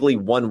basically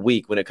 1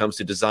 week when it comes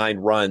to design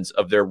runs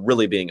of there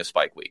really being a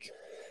spike week.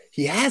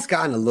 He has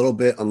gotten a little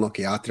bit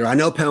unlucky out there. I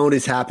know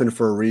penalties happen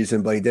for a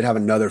reason, but he did have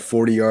another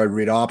 40-yard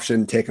read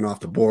option taken off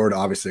the board,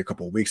 obviously, a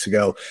couple of weeks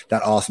ago.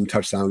 That awesome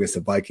touchdown against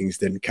the Vikings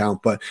didn't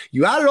count. But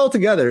you add it all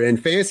together in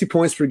fantasy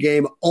points per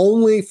game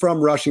only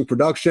from rushing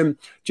production.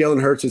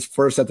 Jalen Hurts is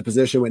first at the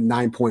position with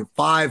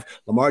 9.5.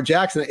 Lamar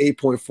Jackson at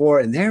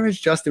 8.4. And there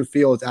is Justin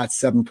Fields at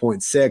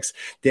 7.6.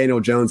 Daniel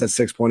Jones at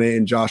 6.8.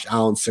 And Josh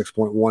Allen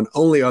 6.1.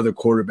 Only other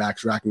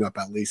quarterbacks racking up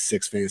at least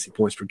 6 fantasy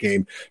points per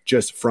game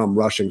just from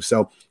rushing.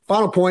 So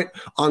final point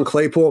on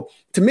Claypool.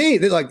 To me,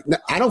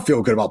 I don't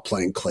feel good about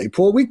playing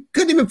Claypool. We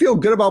couldn't even feel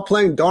good about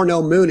playing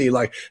Darnell Mooney.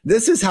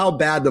 This is how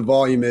bad the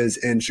volume is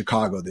in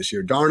Chicago this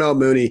year. Darnell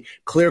Mooney,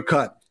 clear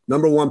cut,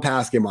 number one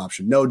pass game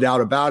option, no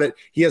doubt about it.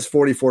 He has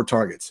 44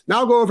 targets. Now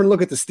I'll go over and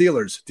look at the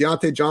Steelers.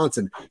 Deontay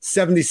Johnson,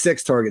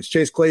 76 targets.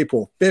 Chase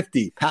Claypool,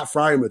 50. Pat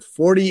Freiermuth,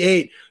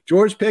 48.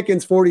 George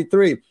Pickens,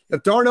 43.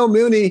 If Darnell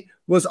Mooney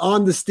was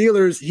on the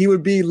Steelers, he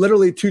would be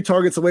literally 2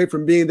 targets away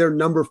from being their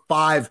number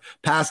 5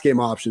 pass game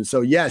option.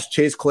 So yes,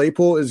 Chase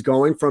Claypool is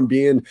going from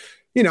being,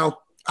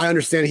 I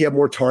understand he had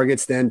more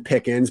targets than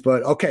Pickens,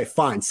 but okay,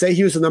 fine. Say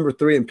he was the number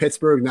 3 in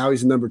Pittsburgh. Now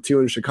he's the number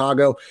 2 in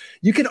Chicago.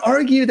 You could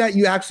argue that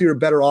you actually are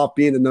better off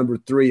being the number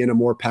 3 in a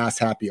more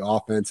pass-happy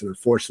offense, and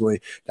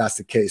unfortunately, that's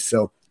the case.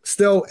 So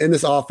still in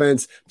this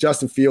offense,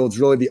 Justin Fields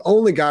really the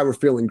only guy we're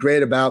feeling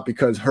great about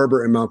because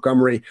Herbert and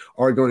Montgomery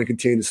are going to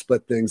continue to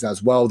split things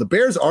as well. The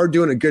Bears are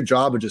doing a good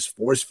job of just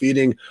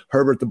force-feeding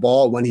Herbert the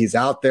ball when he's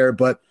out there,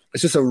 but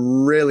it's just a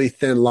really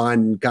thin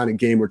line kind of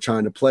game we're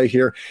trying to play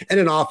here. And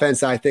an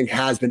offense I think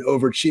has been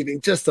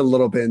overachieving just a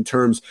little bit in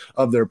terms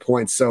of their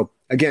points. So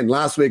again,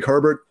 last week,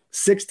 Herbert,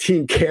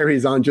 16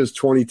 carries on just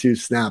 22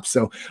 snaps.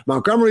 So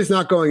Montgomery's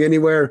not going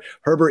anywhere.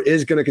 Herbert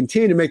is going to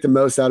continue to make the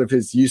most out of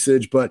his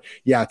usage, but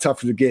yeah, tough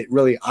to get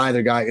really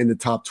either guy in the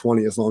top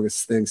 20 as long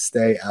as things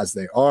stay as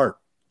they are.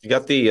 You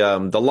got the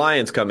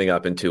Lions coming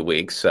up in 2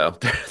 weeks. So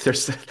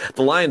there's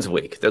the Lions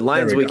week. The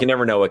Lions week, you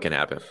never know what can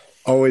happen.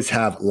 Always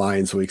have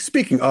Lions week.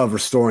 Speaking of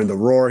restoring the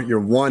roar, your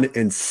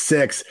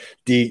 1-6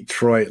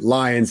 Detroit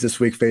Lions this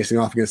week facing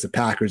off against the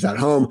Packers at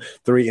home.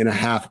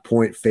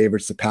 3.5-point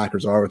favorites the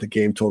Packers are with a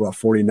game total of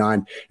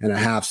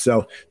 49.5.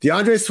 So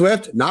DeAndre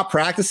Swift not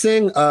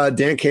practicing.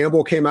 Dan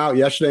Campbell came out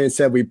yesterday and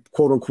said we,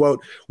 quote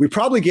unquote, we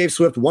probably gave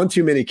Swift one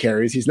too many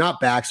carries. He's not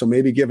back, so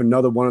maybe give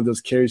another one of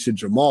those carries to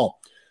Jamal.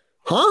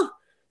 Huh?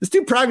 This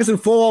dude practiced in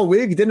full all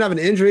week. He didn't have an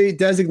injury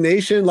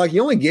designation.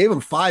 You only gave him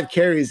 5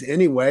 carries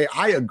anyway.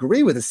 I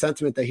agree with the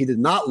sentiment that he did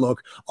not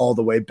look all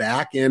the way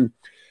back. And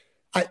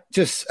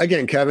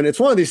again, Kevin,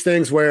 it's one of these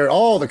things where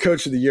the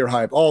coach of the year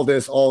hype, all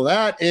this, all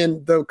that.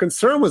 And the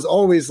concern was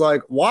always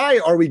why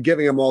are we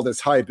giving him all this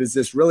hype? Is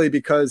this really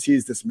because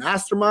he's this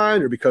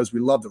mastermind or because we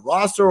love the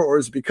roster? Or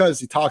is it because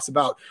he talks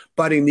about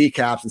biting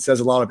kneecaps and says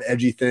a lot of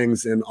edgy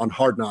things on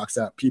Hard Knocks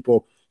that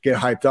people get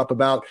hyped up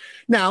about?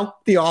 Now,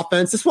 the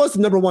offense, this was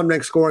the number 1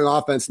 ranked scoring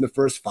offense in the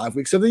first 5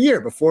 weeks of the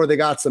year before they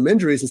got some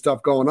injuries and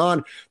stuff going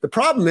on. The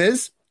problem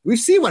is we've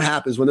seen what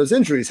happens when those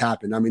injuries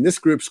happen. I mean, this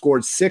group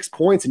scored 6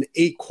 points in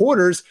 8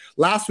 quarters.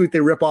 Last week, they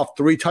rip off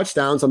 3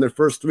 touchdowns on their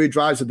first 3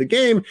 drives of the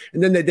game,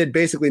 and then they did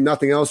basically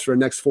nothing else for the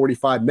next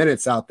 45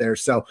 minutes out there.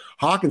 So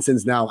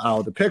Hawkinson's now out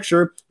of the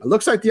picture. It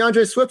looks like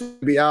DeAndre Swift will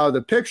be out of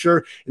the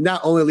picture, and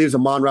that only leaves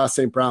Amon-Ra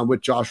St. Brown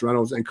with Josh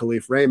Reynolds and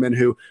Khalif Raymond,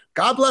 who,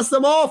 God bless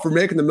them all for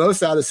making the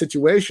most out of the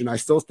situation. I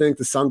still think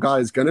the Sun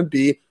God is going to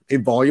be a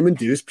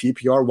volume-induced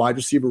PPR wide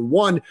receiver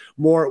 1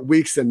 more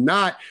weeks than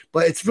not,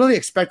 but it's really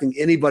expecting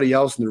anybody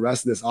else in the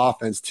rest of this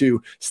offense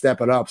to step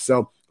it up.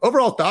 So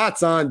overall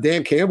thoughts on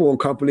Dan Campbell and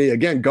company,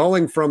 again,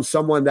 going from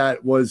someone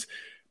that was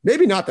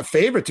maybe not the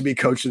favorite to be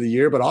coach of the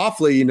year, but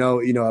awfully,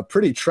 a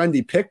pretty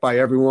trendy pick by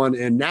everyone.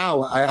 And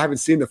now I haven't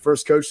seen the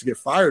first coach to get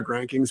fired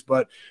rankings,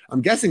 but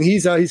I'm guessing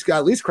he's got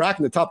at least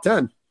cracking the top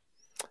 10.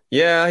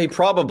 Yeah, he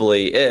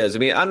probably is. I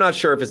mean, I'm not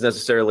sure if it's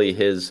necessarily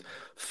his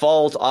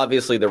fault.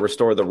 Obviously, the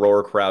Restore the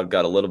Roar crowd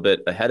got a little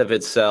bit ahead of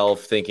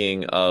itself,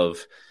 thinking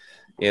of,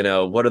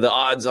 what are the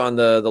odds on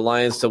the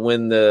Lions to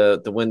win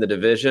the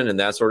division and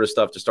that sort of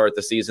stuff to start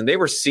the season. They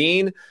were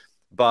seen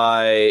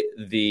by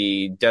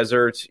the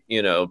desert,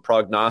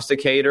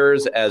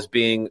 prognosticators as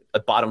being a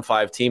bottom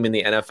 5 team in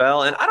the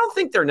NFL. And I don't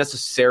think they're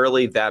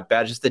necessarily that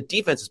bad. Just the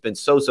defense has been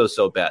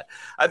so bad.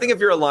 I think if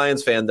you're a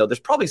Lions fan, though, there's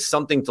probably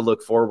something to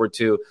look forward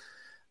to.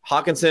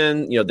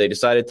 Hawkinson, they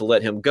decided to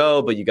let him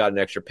go, but you got an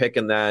extra pick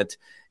in that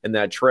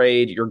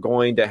trade. You're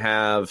going to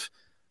have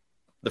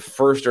the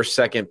first or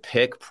second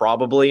pick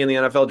probably in the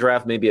NFL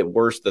draft, maybe at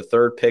worst the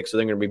third pick. So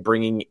they're going to be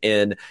bringing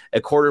in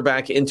a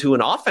quarterback into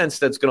an offense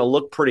that's going to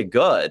look pretty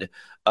good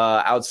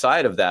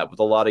outside of that, with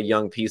a lot of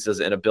young pieces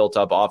and a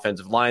built-up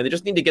offensive line. They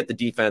just need to get the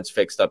defense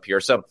fixed up here.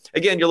 So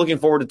again, you're looking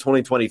forward to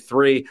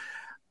 2023.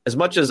 As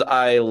much as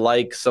I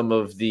like some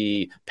of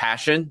the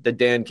passion that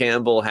Dan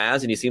Campbell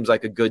has, and he seems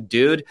like a good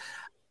dude,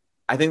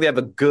 I think they have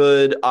a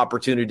good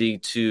opportunity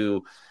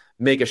to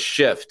make a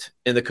shift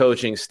in the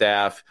coaching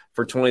staff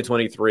for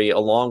 2023,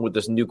 along with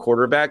this new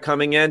quarterback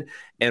coming in,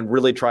 and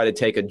really try to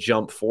take a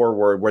jump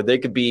forward where they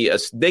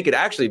could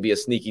actually be a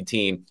sneaky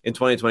team in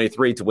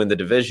 2023 to win the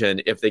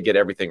division if they get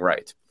everything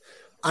right.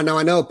 I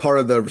know part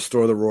of the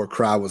Restore the Roar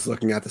crowd was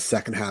looking at the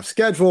second half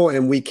schedule,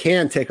 and we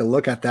can take a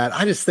look at that.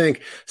 I just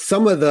think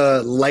some of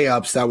the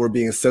layups that were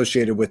being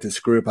associated with this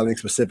group, I think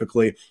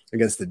specifically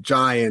against the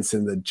Giants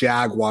and the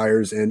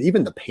Jaguars and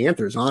even the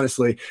Panthers,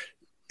 honestly,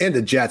 and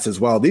the Jets as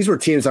well. These were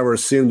teams that were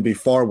assumed to be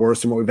far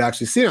worse than what we've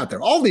actually seen out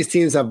there. All these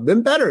teams have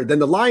been better than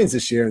the Lions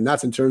this year, and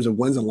that's in terms of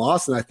wins and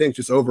losses, and I think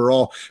just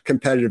overall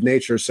competitive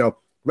nature. So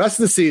rest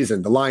of the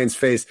season, the Lions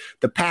face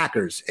the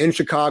Packers in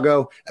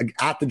Chicago,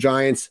 at the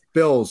Giants,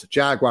 Bills,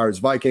 Jaguars,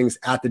 Vikings,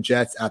 at the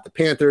Jets, at the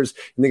Panthers,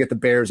 and they get the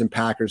Bears and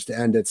Packers to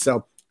end it.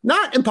 So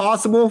not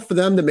impossible for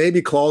them to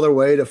maybe claw their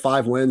way to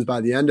 5 wins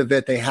by the end of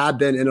it. They have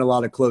been in a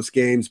lot of close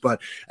games. But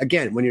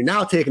again, when you're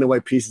now taking away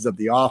pieces of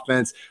the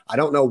offense, I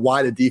don't know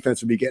why the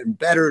defense would be getting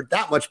better,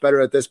 that much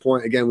better at this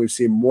point. Again, we've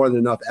seen more than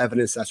enough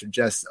evidence that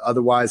suggests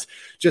otherwise.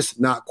 Just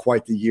not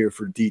quite the year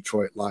for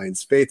Detroit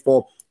Lions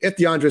faithful. If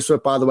DeAndre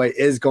Swift, by the way,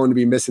 is going to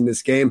be missing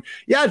this game,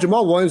 yeah,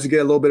 Jamal Williams will get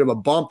a little bit of a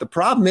bump. The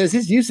problem is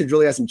his usage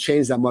really hasn't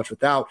changed that much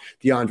without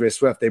DeAndre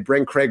Swift. They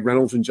bring Craig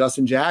Reynolds and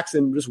Justin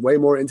Jackson just way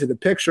more into the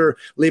picture,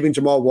 leaving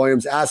Jamal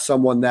Williams as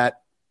someone that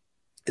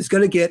is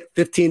going to get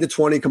 15 to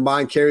 20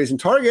 combined carries and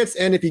targets.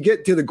 And if you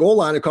get to the goal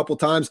line a couple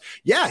times,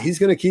 yeah, he's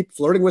going to keep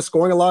flirting with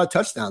scoring a lot of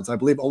touchdowns. I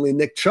believe only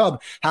Nick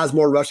Chubb has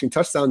more rushing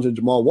touchdowns than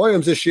Jamal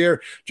Williams this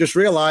year. Just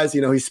realize,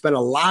 he spent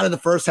a lot of the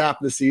first half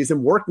of the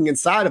season working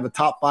inside of a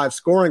top 5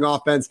 scoring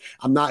offense.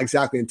 I'm not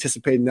exactly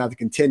anticipating that to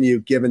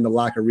continue given the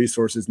lack of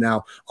resources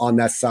now on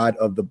that side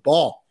of the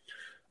ball.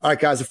 All right,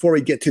 guys, before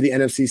we get to the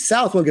NFC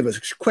South, we'll give a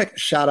quick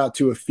shout out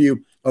to a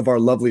few of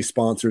our lovely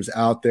sponsors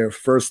out there.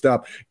 First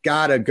up,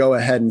 gotta go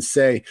ahead and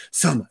say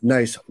some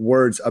nice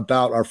words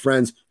about our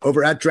friends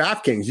over at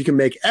DraftKings. You can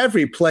make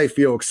every play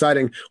feel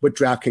exciting with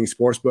DraftKings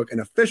Sportsbook, an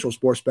official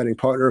sports betting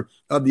partner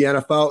of the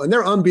NFL, and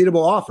their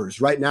unbeatable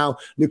offers. Right now,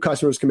 new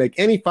customers can make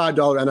any $5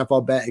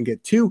 NFL bet and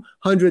get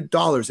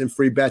 $200 in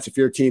free bets if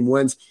your team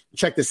wins.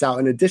 Check this out.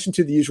 In addition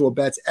to the usual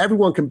bets,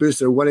 everyone can boost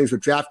their winnings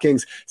with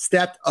DraftKings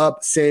stepped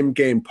up same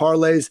game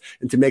parlays.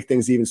 And to make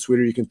things even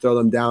sweeter, you can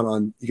throw down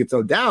on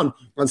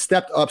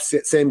stepped up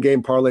same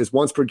game parlays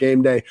once per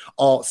game day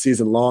all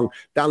season long.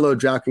 Download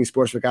DraftKings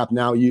Sportsbook app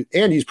now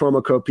and use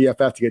promo code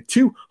PFF to get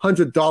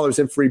 $200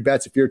 in free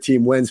bets if your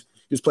team wins.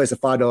 Just place a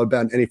 $5 bet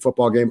on any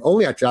football game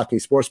only at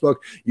DraftKings Sportsbook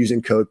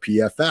using code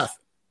PFF.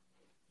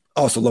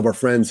 Also love our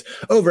friends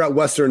over at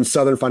Western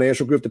Southern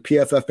Financial Group. The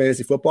PFF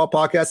Fantasy Football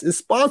Podcast is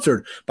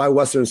sponsored by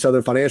Western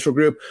Southern Financial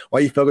Group.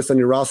 While you focus on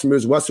your roster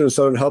moves, Western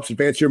Southern helps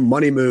advance your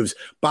money moves.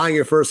 Buying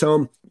your first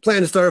home,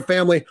 planning to start a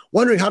family,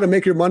 wondering how to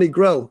make your money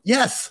grow.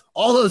 Yes,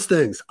 all those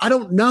things. I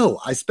don't know.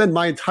 I spend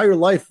my entire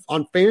life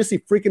on fantasy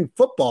freaking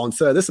football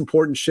instead of this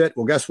important shit.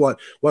 Well, guess what?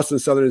 Western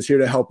Southern is here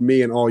to help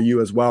me and all you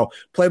as well.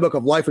 Playbook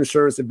of life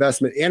insurance,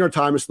 investment, and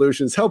retirement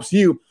solutions helps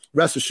you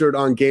rest assured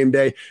on game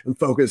day and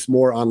focus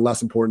more on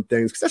less important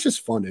things, because that's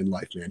just fun in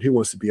life, man. Who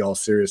wants to be all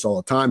serious all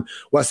the time?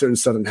 Western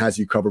Southern has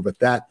you covered with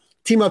that.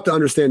 Team up to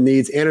understand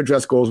needs and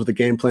address goals with a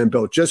game plan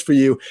built just for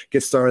you.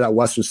 Get started at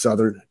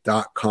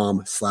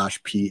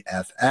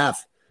westernsouthern.com/PFF.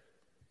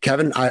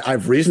 Kevin, I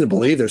have reason to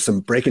believe there's some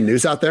breaking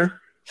news out there.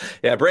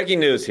 Yeah, breaking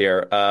news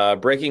here.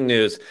 Breaking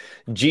news.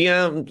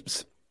 GM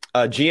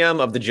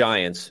of the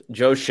Giants,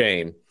 Joe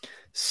Schoen,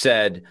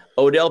 said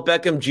Odell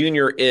Beckham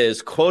Jr.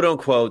 is, quote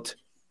unquote,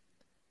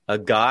 a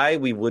guy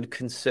we would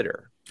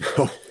consider.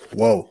 Oh,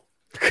 whoa.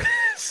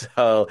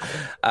 So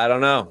I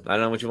don't know. I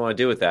don't know what you want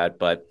to do with that,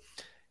 but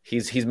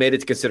he's made it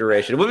to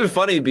consideration. It would be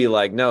funny to be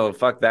like, no,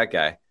 fuck that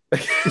guy.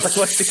 Like,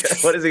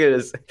 what is he going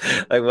to say?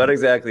 Like, what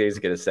exactly is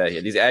he going to say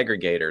here? These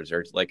aggregators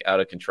are like out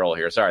of control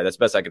here. Sorry, that's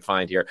the best I could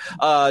find here.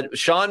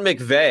 Sean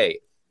McVay,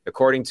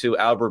 according to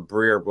Albert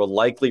Breer, will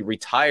likely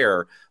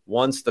retire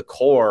once the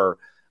core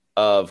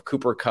of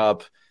Cooper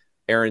Kupp,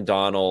 Aaron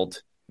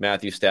Donald,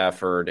 Matthew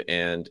Stafford,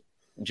 and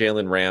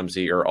Jalen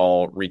Ramsey are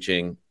all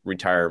reaching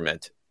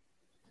retirement.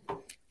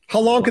 How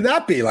long could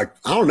that be? Like,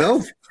 I don't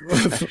know.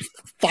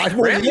 5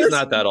 more Ramsey's years?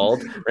 Not that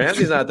old.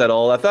 Ramsey's not that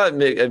old.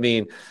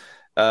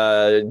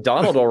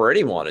 Donald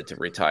already wanted to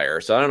retire,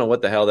 so I don't know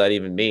what the hell that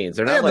even means.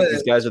 They're not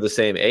these guys are the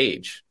same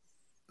age.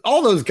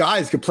 All those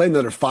guys could play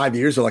another 5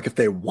 years, or like if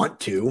they want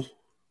to.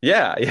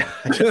 Yeah.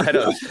 I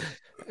don't.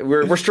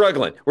 We're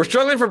struggling. We're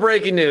struggling for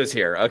breaking news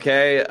here.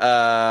 Okay,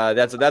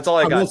 that's all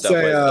I got.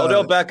 Say,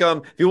 Odell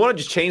Beckham. If you want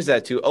to just change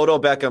that to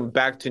Odell Beckham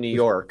back to New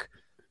York,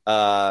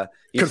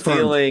 He's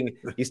stealing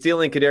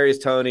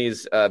Kadarius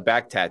Toney's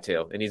back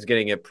tattoo, and he's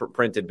getting it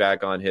printed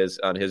back on his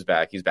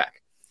back. He's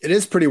back. It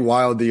is pretty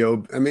wild.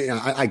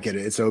 I get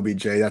it. It's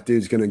OBJ. That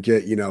dude's going to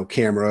get,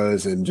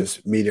 cameras and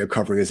just media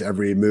covering his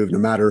every move, no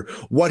matter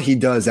what he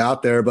does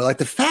out there. But like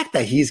the fact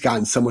that he's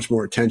gotten so much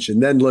more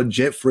attention than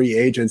legit free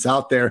agents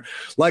out there,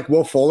 like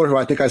Will Fuller, who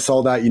I think I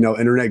saw that,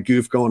 internet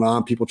goof going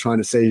on, people trying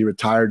to say he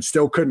retired,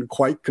 still couldn't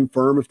quite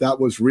confirm if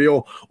that was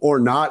real or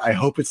not. I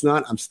hope it's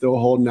not. I'm still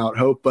holding out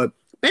hope, but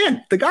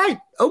man, the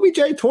guy,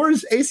 OBJ, tore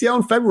his ACL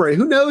in February.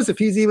 Who knows if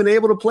he's even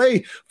able to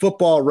play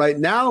football right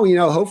now,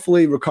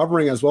 hopefully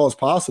recovering as well as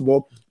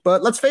possible.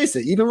 But let's face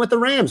it, even with the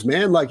Rams,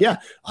 man,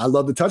 I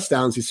love the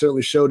touchdowns. He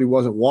certainly showed he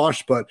wasn't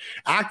washed, but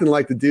acting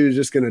like the dude is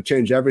just going to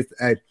change everything.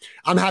 Hey,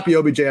 I'm happy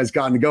OBJ has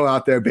gotten to go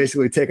out there,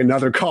 basically take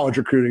another college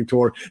recruiting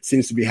tour.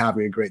 Seems to be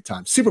having a great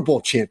time. Super Bowl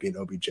champion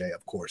OBJ,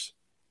 of course.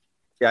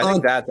 Yeah, I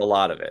think that's a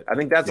lot of it. I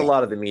think that's a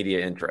lot of the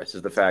media interest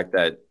is the fact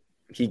that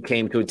he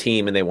came to a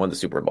team and they won the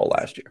Super Bowl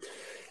last year.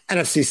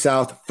 NFC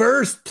South,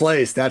 first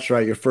place. That's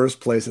right. Your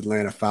first place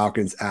Atlanta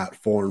Falcons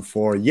at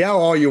 4-4. Yell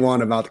all you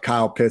want about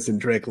Kyle Pitts and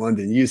Drake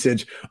London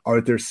usage.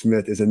 Arthur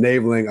Smith is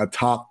enabling a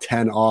top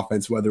 10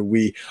 offense, whether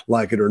we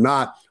like it or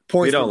not.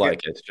 We don't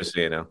like it, just so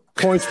you know.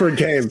 Points per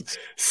game,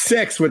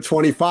 6 with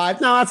 25.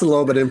 Now, that's a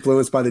little bit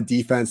influenced by the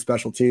defense,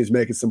 special teams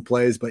making some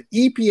plays, but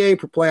EPA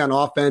per play on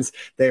offense,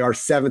 they are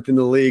 7th in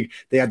the league.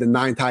 They had the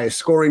 9th highest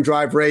scoring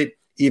drive rate,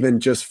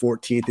 even just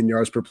 14th in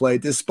yards per play,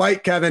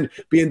 despite Kevin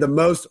being the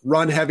most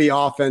run-heavy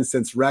offense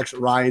since Rex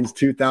Ryan's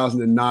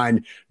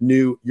 2009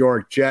 New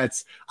York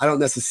Jets. I don't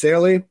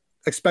necessarily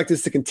expect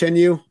this to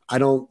continue. I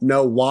don't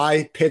know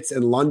why Pitts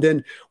and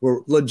London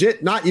were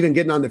legit not even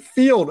getting on the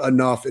field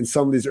enough in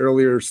some of these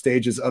earlier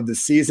stages of the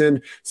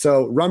season.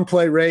 So run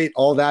play rate,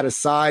 all that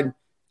aside,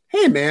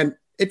 hey, man,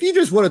 if you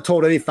just would have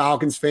told any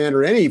Falcons fan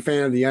or any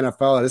fan of the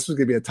NFL that this was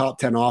going to be a top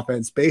 10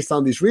 offense based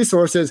on these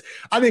resources,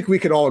 I think we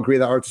could all agree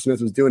that Arthur Smith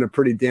was doing a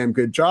pretty damn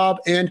good job.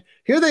 And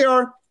here they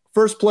are,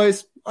 first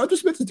place. Arthur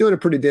Smith is doing a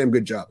pretty damn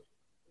good job.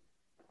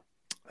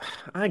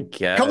 I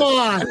guess. Come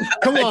on.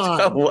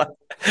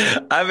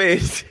 I mean,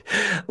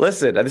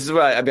 listen, this is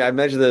why I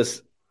mentioned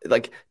this,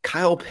 like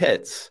Kyle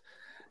Pitts,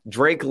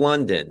 Drake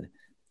London,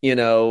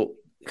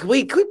 Can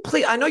we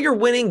play? I know you're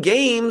winning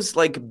games,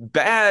 like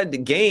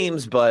bad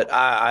games, but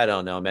I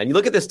don't know, man. You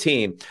look at this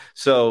team.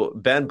 So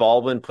Ben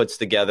Baldwin puts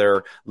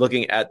together,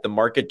 looking at the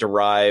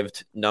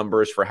market-derived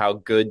numbers for how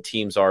good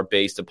teams are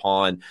based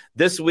upon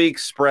this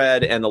week's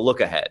spread and the look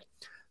ahead.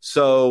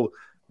 So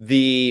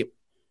the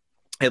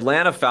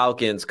Atlanta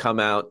Falcons come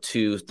out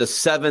to the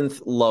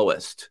 7th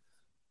lowest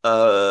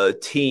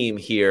team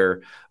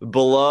here,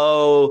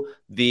 below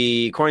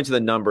according to the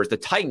numbers, the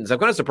Titans. I'm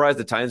kind of surprised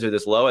the Titans are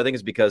this low. I think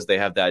it's because they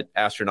have that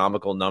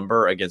astronomical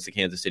number against the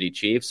Kansas City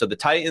Chiefs. So the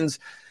Titans,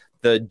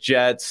 the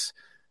Jets,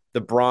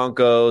 the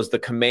Broncos, the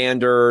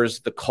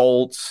Commanders, the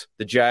Colts,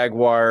 the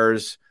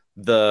Jaguars,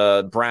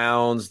 the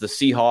Browns, the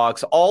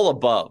Seahawks, all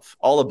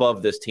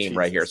above this team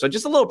right here. So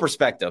just a little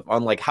perspective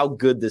on like how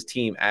good this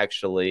team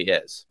actually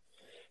is.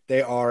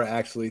 They are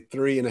actually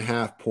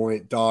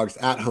 3.5-point dogs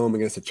at home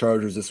against the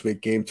Chargers this week.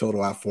 Game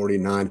total at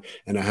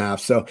 49.5.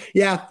 So,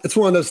 yeah, it's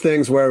one of those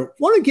things where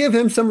want to give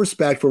him some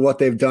respect for what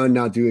they've done.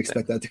 Now, do you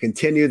expect that to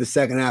continue the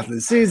second half of the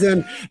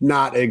season?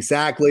 Not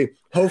exactly.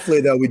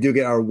 Hopefully, though, we do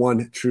get our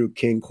one true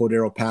king,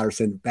 Cordero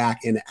Patterson,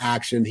 back in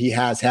action. He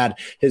has had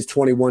his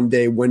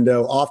 21-day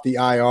window off the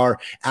IR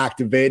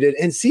activated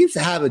and seems to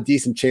have a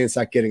decent chance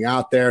at getting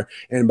out there.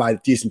 And by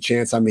decent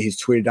chance, I mean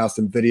he's tweeted out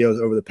some videos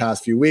over the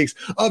past few weeks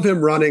of him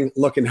running,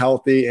 looking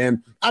healthy.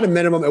 And at a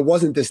minimum, it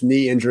wasn't this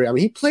knee injury. I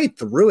mean, he played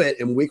through it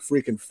in week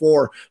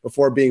 4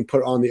 before being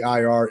put on the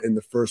IR in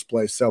the first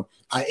place. So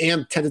I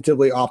am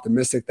tentatively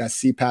optimistic that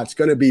CPAP's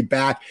going to be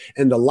back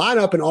in the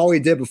lineup. And all he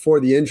did before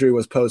the injury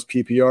was post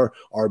PPR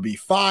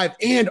RB5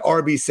 and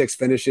RB6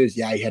 finishes.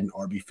 Yeah, he had an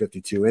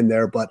RB52 in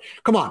there, but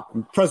come on,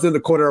 I'm president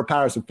of the Cordero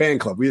Patterson fan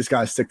club. We just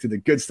got to stick to the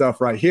good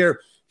stuff right here.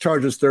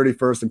 Chargers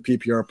 31st in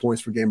PPR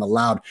points per game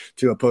allowed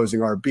to opposing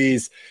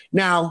RBs.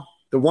 Now,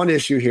 the one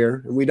issue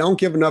here, and we don't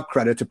give enough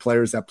credit to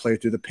players that play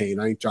through the pain.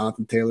 I think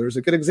Jonathan Taylor is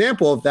a good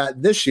example of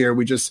that this year.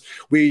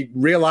 We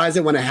realize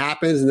it when it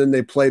happens, and then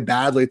they play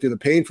badly through the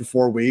pain for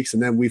 4 weeks,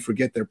 and then we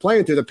forget they're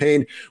playing through the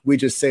pain. We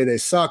just say they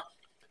suck.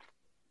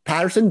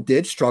 Patterson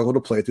did struggle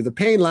to play through the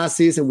pain last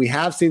season. We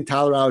have seen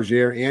Tyler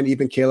Algier and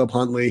even Caleb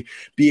Huntley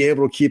be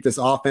able to keep this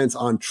offense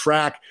on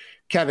track.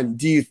 Kevin,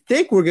 do you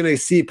think we're going to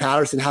see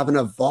Patterson have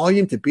enough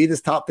volume to be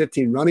this top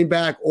 15 running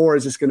back, or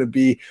is this going to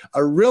be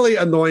a really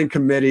annoying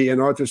committee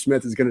and Arthur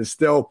Smith is going to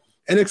still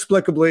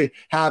inexplicably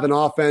have an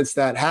offense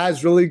that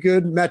has really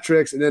good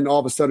metrics, and then all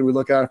of a sudden we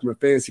look at it from a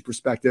fantasy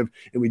perspective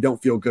and we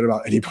don't feel good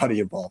about anybody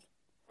involved?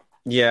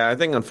 Yeah, I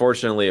think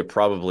unfortunately it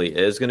probably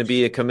is going to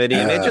be a committee,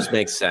 and it just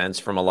makes sense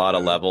from a lot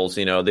of levels.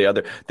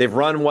 They've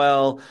run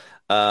well.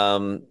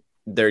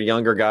 They're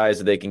younger guys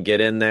that they can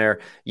get in there.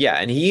 Yeah,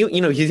 and he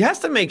has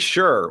to make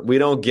sure we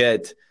don't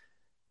get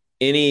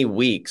any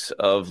weeks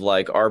of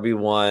like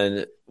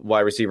RB1,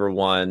 wide receiver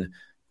 1,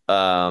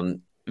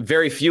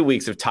 very few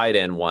weeks of tight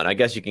end one. I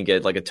guess you can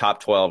get like a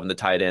top 12 and the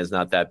tight end is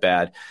not that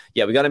bad.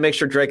 Yeah, we got to make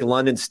sure Drake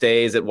London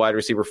stays at wide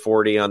receiver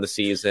 40 on the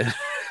season.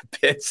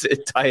 Pitts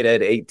at tight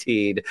end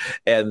 18,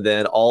 and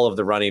then all of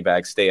the running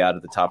backs stay out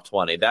of the top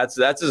 20. That's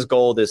his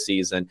goal this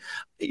season.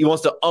 He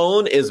wants to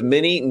own as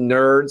many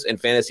nerds and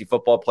fantasy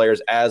football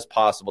players as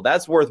possible.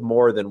 That's worth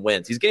more than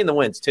wins. He's getting the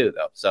wins too,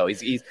 though. So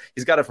he's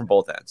got it from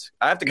both ends.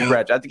 I have to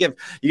congratulate. I have to give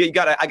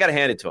I got to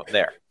hand it to him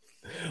there.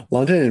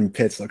 London and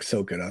Pitts look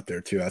so good out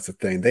there too. That's the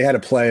thing. They had a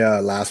play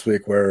last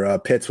week where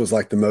Pitts was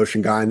like the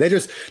motion guy, and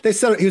they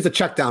said he was a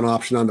check down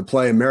option on the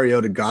play, and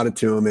Mariota got it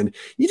to him, and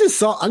you just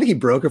saw. I think he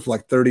broke it for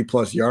like 30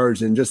 plus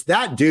yards, and just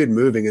that dude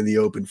moving in the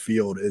open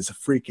field is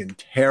freaking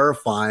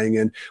terrifying.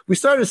 And we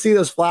started to see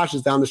those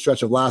flashes down the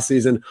stretch of last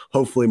season.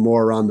 Hopefully,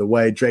 more are on the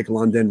way. Drake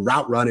London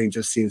route running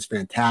just seems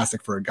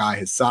fantastic for a guy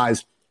his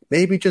size.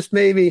 Maybe, just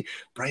maybe,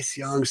 Bryce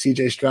Young,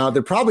 CJ Stroud.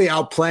 They're probably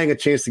outplaying a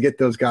chance to get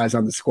those guys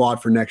on the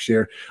squad for next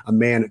year. A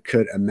man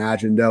could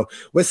imagine, though.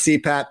 With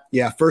CPAT,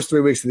 first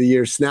 3 weeks of the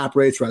year, snap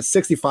rates were at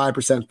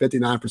 65%,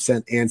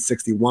 59%, and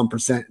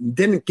 61%.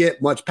 Didn't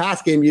get much pass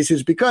game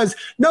usage because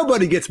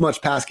nobody gets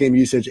much pass game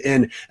usage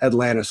in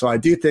Atlanta. So I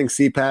do think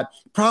CPAT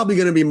probably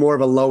going to be more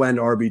of a low-end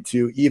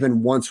RB2,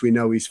 even once we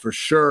know he's for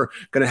sure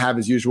going to have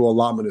his usual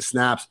allotment of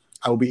snaps.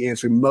 I will be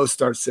answering most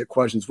start-sit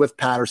questions with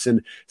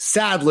Patterson,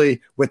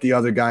 sadly, with the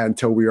other guy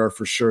until we are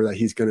for sure that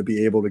he's going to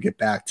be able to get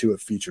back to a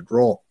featured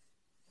role.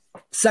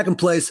 Second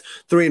place,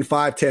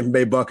 3-5, Tampa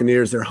Bay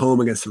Buccaneers. They're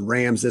home against the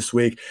Rams this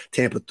week.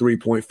 Tampa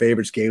 3-point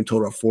favorites, game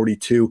total of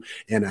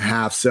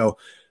 42.5. So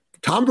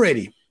Tom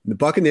Brady, the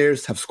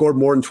Buccaneers have scored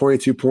more than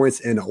 22 points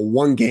in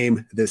one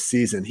game this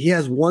season. He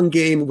has one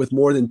game with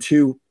more than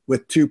two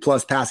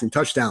plus passing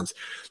touchdowns.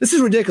 This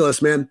is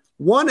ridiculous, man.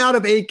 1 out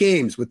of 8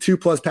 games with 2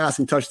 plus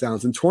passing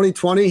touchdowns. In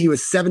 2020, he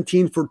was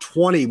 17 for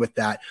 20 with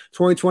that.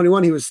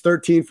 2021, he was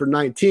 13 for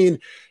 19.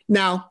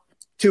 Now,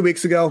 2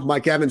 weeks ago,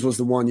 Mike Evans was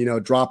the one,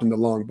 dropping the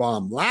long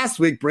bomb. Last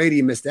week,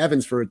 Brady missed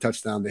Evans for a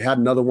touchdown. They had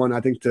another one, I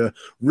think, to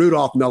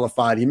Rudolph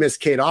nullified. He missed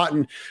Cade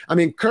Otton. I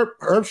mean, Kirk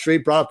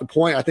Herbstreit brought up the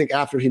point, I think,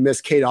 after he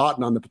missed Cade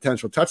Otton on the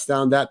potential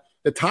touchdown, that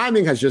the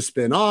timing has just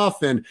been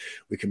off, and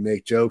we can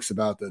make jokes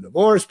about the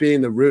divorce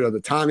being the root of the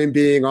timing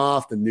being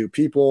off, the new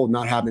people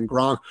not having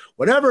Gronk.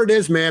 Whatever it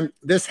is, man,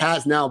 this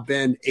has now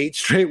been 8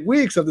 straight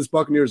weeks of this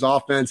Buccaneers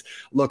offense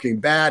looking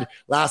bad.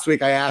 Last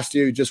week, I asked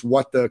you just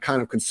what the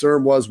kind of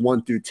concern was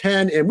 1 through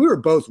 10, and we were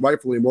both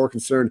rightfully more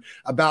concerned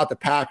about the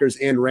Packers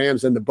and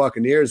Rams than the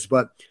Buccaneers.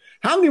 But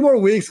how many more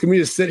weeks can we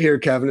just sit here,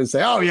 Kevin, and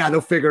say, oh, yeah,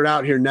 they'll figure it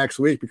out here next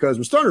week, because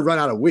we're starting to run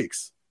out of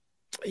weeks?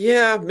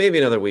 Yeah, maybe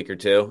another week or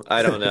two.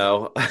 I don't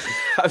know.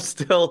 I'm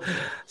still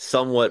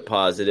somewhat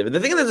positive. And the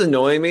thing that's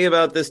annoying me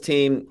about this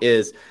team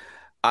is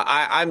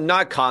I'm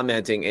not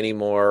commenting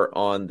anymore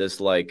on this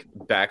like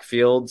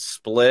backfield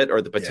split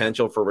or the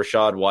potential for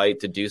Rachaad White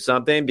to do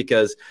something,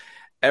 because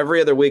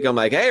every other week I'm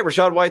like, hey,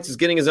 Rachaad White is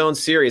getting his own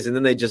series, and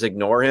then they just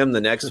ignore him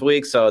the next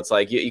week. So it's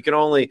like you can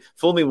only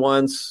fool me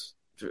once.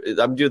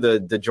 I'm do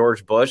the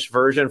George Bush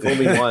version. Fool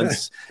me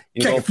once,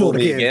 you won't fool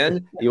me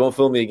again. You won't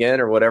fool me again,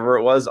 or whatever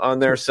it was on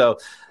there. So,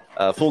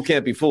 fool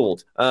can't be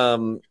fooled.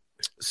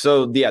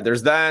 So yeah,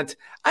 there's that.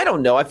 I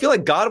don't know. I feel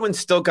like Godwin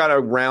still got to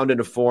round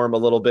into form a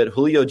little bit.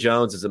 Julio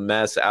Jones is a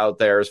mess out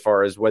there as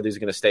far as whether he's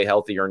going to stay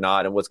healthy or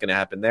not, and what's going to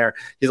happen there.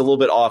 He's a little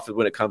bit off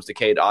when it comes to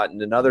Cade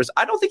Otton and others.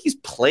 I don't think he's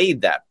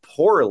played that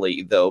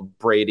poorly though,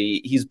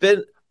 Brady. He's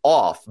been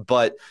off,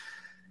 but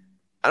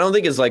I don't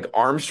think his like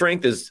arm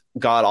strength is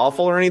god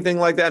awful or anything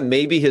like that.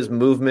 Maybe his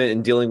movement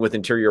and dealing with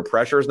interior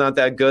pressure is not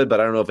that good,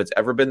 but I don't know if it's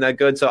ever been that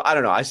good. So I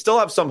don't know. I still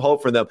have some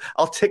hope for them.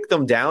 I'll tick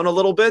them down a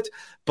little bit,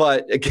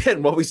 but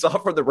again, what we saw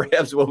for the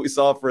Rams, what we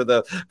saw for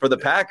the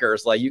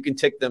Packers, like you can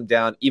tick them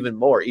down even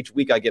more. Each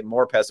week I get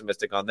more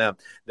pessimistic on them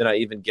than I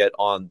even get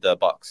on the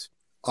Bucs.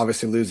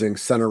 Obviously losing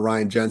center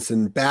Ryan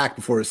Jensen back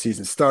before the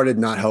season started,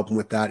 not helping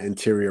with that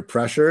interior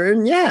pressure.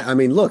 And yeah, I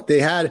mean, look,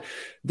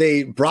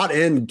 they brought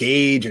in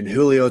Gage and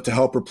Julio to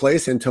help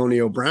replace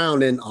Antonio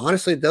Brown. And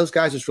honestly, those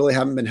guys just really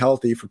haven't been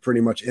healthy for pretty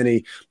much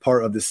any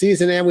part of the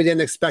season. And we didn't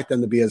expect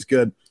them to be as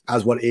good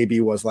as what AB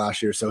was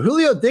last year. So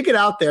Julio did get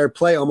out there,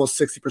 play almost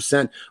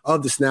 60%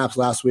 of the snaps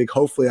last week.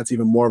 Hopefully that's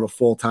even more of a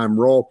full-time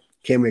role.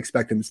 Can we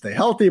expect him to stay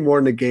healthy more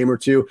than a game or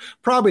two?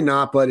 Probably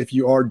not, but if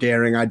you are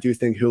daring, I do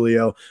think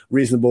Julio,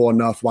 reasonable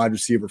enough, wide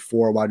receiver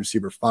 4, wide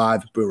receiver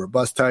 5, boom or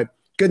bust type.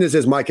 Good news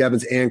is Mike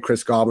Evans and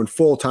Chris Godwin,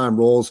 full-time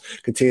roles,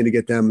 continue to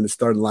get them in the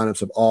starting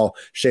lineups of all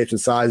shapes and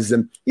sizes.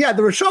 And yeah,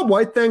 the Rachaad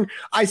White thing,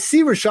 I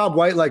see Rachaad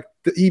White like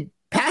he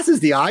passes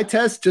the eye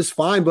test just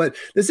fine, but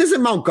this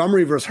isn't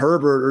Montgomery versus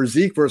Herbert or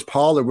Zeke versus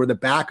Pollard where the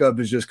backup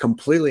is just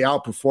completely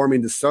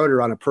outperforming the starter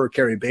on a per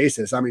carry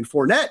basis. I mean,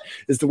 Fournette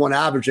is the one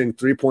averaging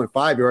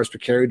 3.5 yards per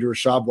carry to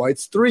Rachaad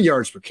White's 3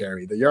 yards per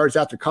carry. The yards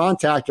after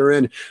contact are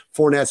in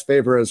Fournette's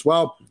favor as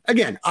well.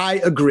 Again, I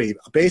agree.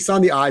 Based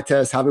on the eye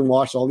test, having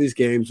watched all these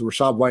games,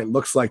 Rachaad White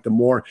looks like the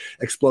more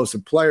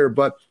explosive player,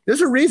 but there's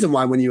a reason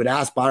why when you would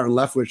ask Byron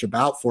Leftwich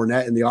about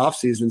Fournette in the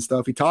offseason and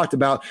stuff, he talked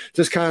about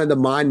just kind of the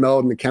mind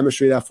meld and the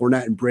chemistry that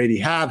Fournette and Brady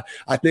have.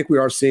 I think we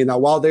are seeing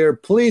that while they're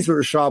pleased with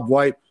Rachaad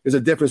White, there's a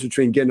difference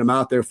between getting him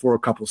out there for a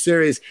couple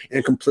series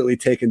and completely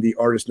taking the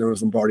artist known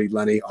as Lombardi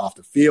Lenny off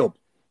the field.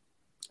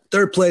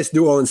 Third place,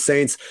 New Orleans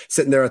Saints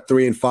sitting there at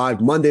 3-5.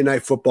 Monday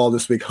Night Football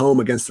this week, home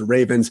against the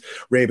Ravens.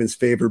 Ravens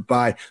favored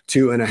by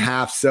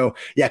 2.5. So,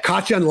 yeah,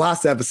 caught you on the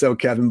last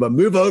episode, Kevin, but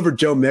move over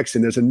Joe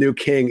Mixon. There's a new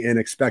king in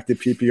expected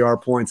PPR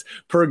points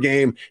per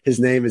game. His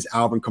name is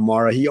Alvin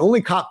Kamara. He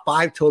only caught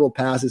 5 total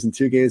passes in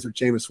 2 games with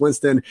Jameis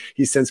Winston.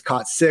 He's since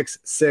caught 6,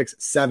 6,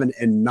 7,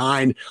 and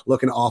 9,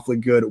 looking awfully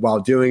good while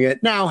doing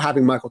it. Now,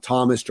 having Michael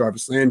Thomas,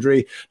 Jarvis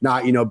Landry,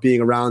 not, being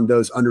around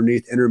those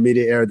underneath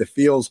intermediate area of the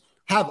fields,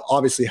 have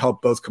obviously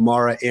helped both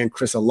Kamara and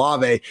Chris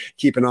Olave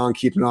keeping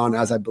on,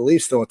 as I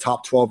believe still a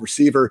top 12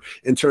 receiver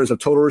in terms of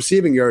total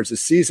receiving yards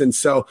this season.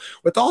 So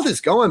with all this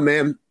going,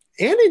 man,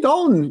 Andy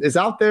Dalton is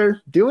out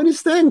there doing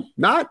his thing.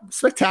 Not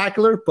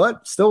spectacular,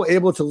 but still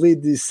able to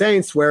lead these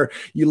Saints, where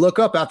you look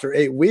up after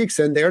 8 weeks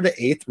and they're the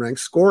 8th ranked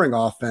scoring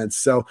offense.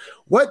 So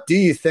what do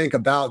you think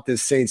about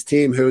this Saints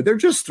team, who they're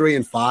just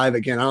 3-5?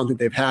 Again, I don't think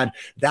they've had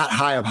that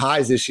high of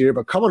highs this year,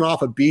 but coming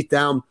off a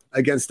beatdown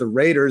against the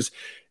Raiders,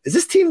 is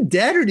this team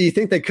dead, or do you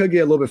think they could get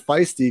a little bit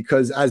feisty?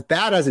 Because as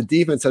bad as the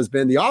defense has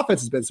been, the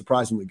offense has been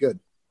surprisingly good.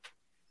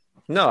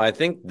 No, I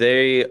think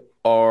they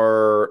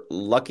are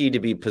lucky to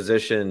be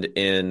positioned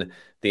in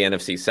the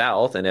NFC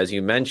South. And as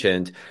you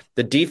mentioned,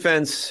 the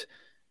defense,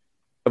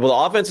 well,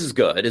 the offense is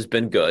good, has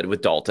been good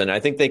with Dalton. I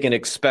think they can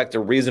expect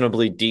a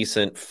reasonably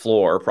decent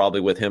floor,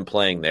 probably with him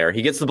playing there.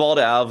 He gets the ball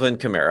to Alvin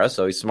Kamara,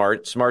 so he's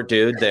smart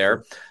dude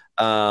there.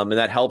 And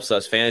that helps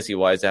us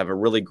fantasy-wise to have a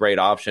really great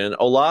option.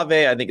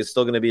 Olave, I think, is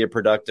still going to be a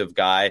productive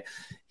guy.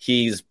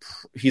 He's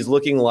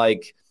looking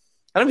like,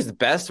 I don't know if he's the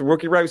best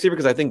rookie wide receiver,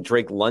 because I think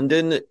Drake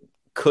London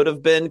could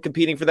have been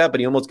competing for that, but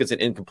he almost gets it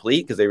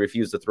incomplete because they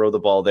refuse to throw the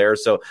ball there.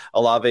 So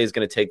Olave is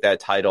going to take that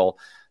title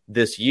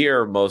this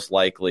year, most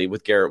likely,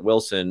 with Garrett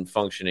Wilson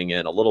functioning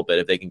in a little bit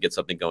if they can get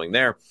something going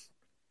there.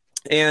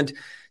 And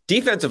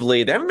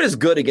defensively, they haven't been as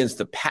good against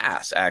the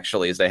pass,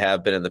 actually, as they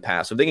have been in the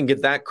past. So if they can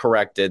get that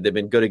corrected, they've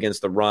been good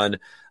against the run.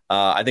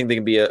 I think they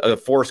can be a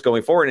force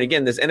going forward. And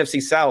again, this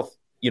NFC South,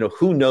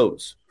 who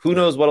knows? Who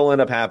knows what will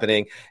end up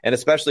happening? And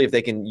especially if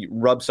they can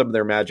rub some of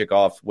their magic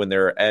off when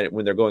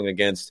they're going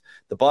against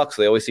the Bucs,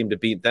 they always seem to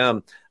beat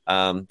them.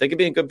 They could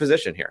be in good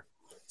position here.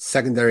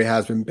 Secondary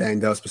has been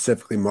banged up,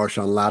 specifically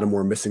Marshawn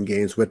Lattimore missing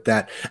games with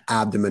that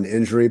abdomen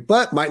injury,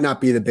 but might not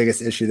be the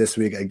biggest issue this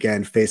week.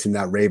 Again, facing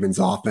that Ravens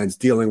offense,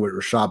 dealing with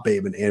Rashad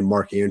Bateman and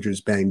Mark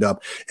Andrews banged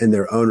up in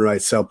their own right.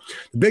 So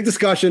the big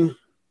discussion,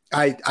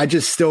 I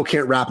just still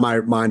can't wrap my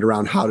mind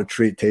around how to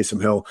treat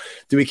Taysom Hill.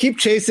 Do we keep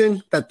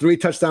chasing that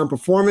 3-touchdown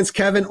performance,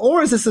 Kevin?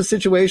 Or is this a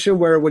situation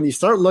where when you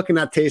start looking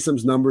at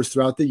Taysom's numbers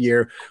throughout the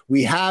year,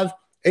 we have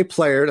a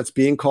player that's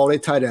being called a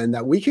tight end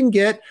that we can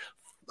get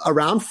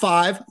around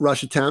 5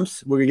 rush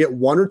attempts. We're going to get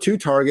 1 or 2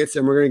 targets,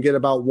 and we're going to get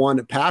about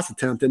 1 pass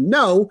attempt. And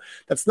no,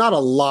 that's not a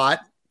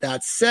lot.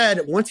 That said,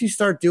 once you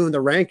start doing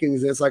the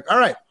rankings, it's like, all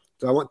right,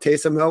 do I want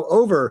Taysom Hill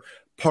over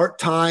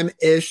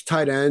part-time-ish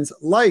tight ends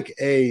like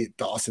a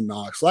Dawson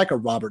Knox, like a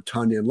Robert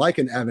Tonyan, like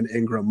an Evan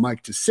Ingram,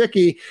 Mike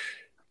Gesicki?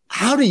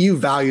 How do you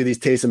value these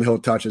Taysom Hill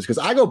touches? Because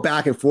I go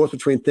back and forth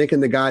between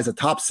thinking the guy's a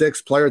top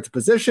 6 player at the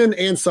position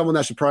and someone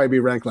that should probably be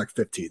ranked like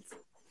 15th.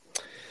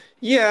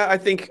 Yeah, I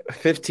think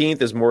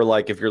 15th is more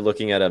like if you're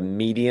looking at a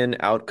median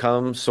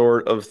outcome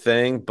sort of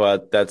thing,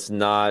 but that's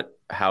not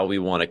how we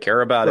want to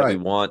care about it. We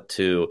want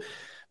to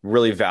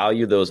really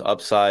value those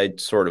upside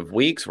sort of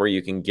weeks where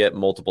you can get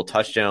multiple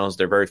touchdowns.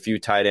 There are very few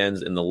tight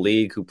ends in the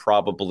league who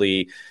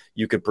probably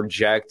you could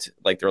project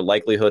like their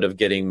likelihood of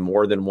getting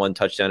more than 1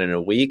 touchdown in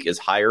a week is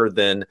higher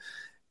than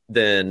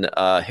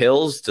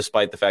Hills,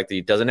 despite the fact that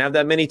he doesn't have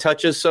that many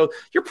touches. So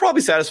you're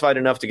probably satisfied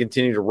enough to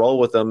continue to roll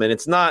with him. And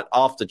it's not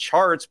off the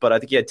charts, but I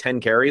think he had 10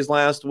 carries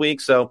last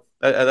week. So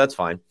that's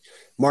fine.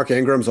 Mark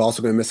Ingram's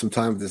also going to miss some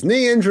time with his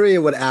knee injury. It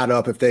would add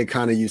up if they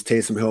kind of use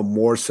Taysom Hill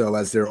more so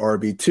as their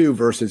RB2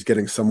 versus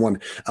getting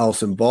someone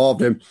else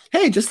involved. And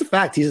hey, just the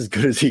fact he's as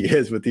good as he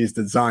is with these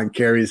design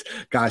carries,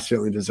 guy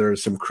certainly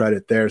deserves some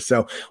credit there.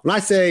 So when I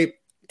say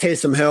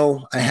Taysom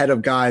Hill ahead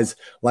of guys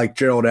like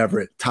Gerald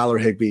Everett, Tyler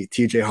Higbee,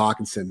 TJ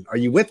Hawkinson, are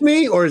you with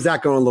me, or is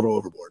that going a little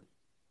overboard?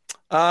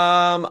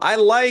 I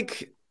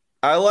like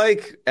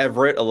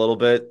Everett a little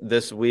bit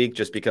this week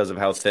just because of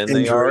how thin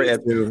they are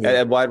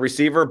at wide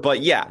receiver.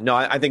 But yeah, no,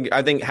 I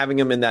think having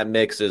him in that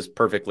mix is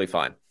perfectly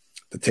fine.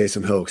 The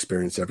Taysom Hill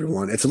experience,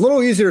 everyone. It's a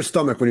little easier to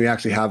stomach when you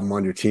actually have him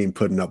on your team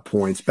putting up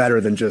points,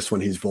 better than just when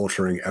he's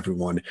vulturing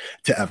everyone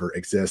to ever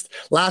exist.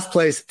 Last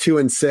place,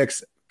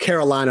 2-6.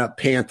 Carolina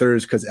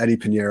Panthers because Eddie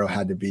Pinheiro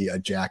had to be a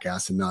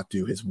jackass and not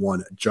do his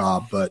one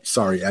job. But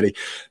sorry, Eddie.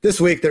 This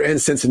week, they're in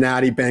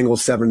Cincinnati. Bengals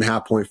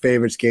 7.5-point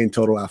favorites. Game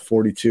total at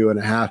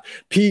 42.5.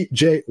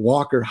 PJ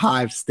Walker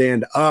Hive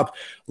stand up.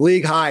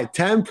 League high,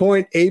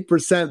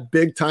 10.8%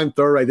 big-time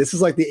throw rate. This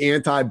is like the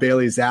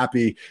anti-Bailey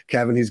Zappi,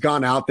 Kevin. He's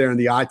gone out there, and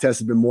the eye test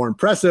has been more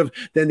impressive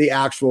than the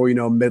actual,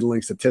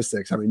 middling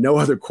statistics. I mean, no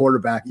other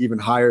quarterback even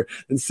higher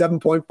than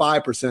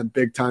 7.5%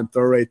 big-time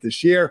throw rate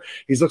this year.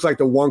 He looks like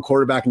the one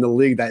quarterback in the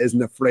league that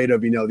isn't afraid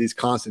of, these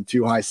constant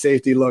too high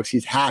safety looks.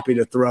 He's happy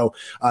to throw,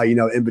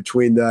 in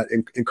between the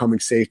incoming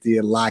safety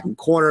and lagging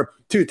corner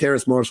to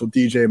Terrace Marshall,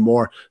 DJ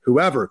Moore,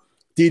 whoever.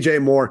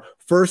 DJ Moore,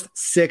 first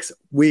 6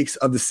 weeks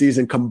of the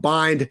season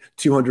combined,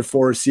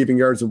 204 receiving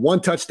yards and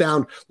 1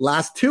 touchdown.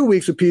 Last 2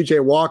 weeks with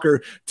PJ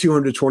Walker,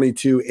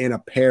 222 and a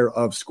pair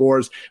of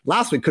scores.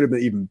 Last week could have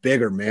been even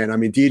bigger, man. I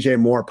mean, DJ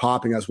Moore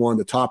popping as one of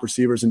the top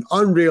receivers in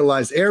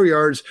unrealized air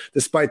yards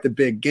despite the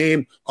big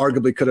game.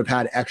 Arguably could have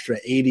had extra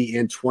 80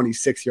 and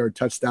 26-yard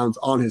touchdowns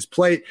on his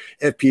plate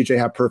if PJ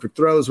had perfect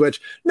throws, which,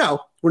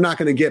 no, we're not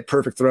going to get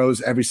perfect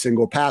throws every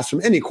single pass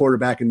from any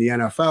quarterback in the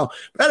NFL.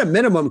 But at a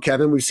minimum,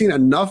 Kevin, we've seen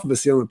enough of a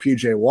ceiling with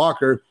PJ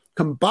Walker,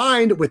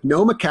 combined with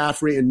no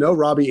McCaffrey and no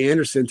Robbie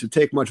Anderson to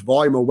take much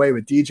volume away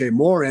with DJ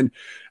Moore. And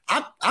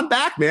I'm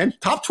back, man.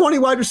 Top 20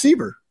 wide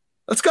receiver.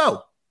 Let's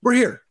go. We're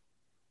here.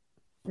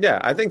 Yeah,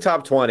 I think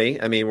top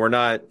 20. I mean, we're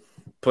not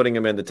putting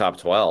him in the top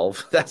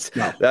 12.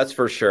 That's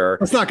for sure.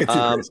 Let's not get too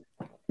crazy.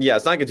 Yeah,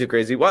 it's not get too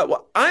crazy.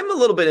 Well, I'm a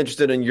little bit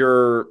interested in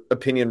your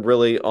opinion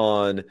really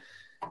on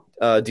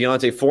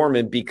D'Onta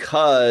Foreman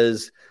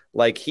because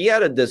he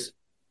had this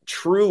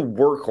true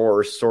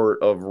workhorse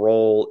sort of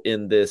role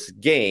in this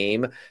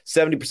game.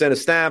 70% of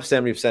snaps,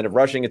 70% of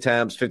rushing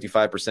attempts,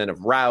 55%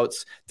 of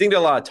routes. Didn't get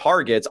a lot of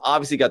targets.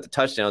 Obviously got the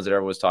touchdowns that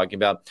everyone was talking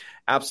about.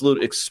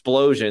 Absolute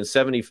explosion.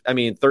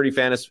 30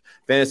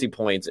 fantasy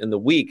points in the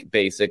week,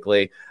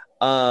 basically.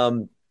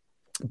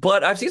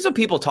 But I've seen some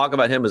people talk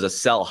about him as a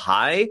sell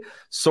high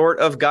sort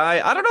of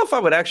guy. I don't know if I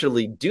would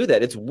actually do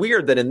that. It's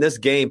weird that in this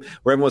game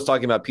where everyone's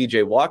talking about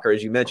PJ Walker,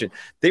 as you mentioned,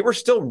 they were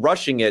still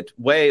rushing it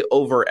way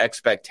over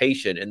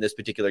expectation in this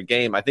particular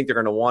game. I think they're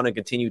going to want to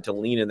continue to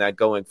lean in that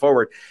going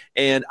forward.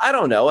 And I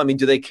don't know. I mean,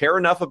 do they care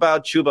enough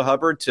about Chuba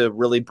Hubbard to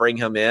really bring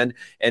him in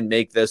and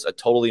make this a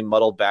totally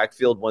muddled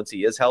backfield once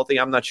he is healthy?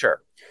 I'm not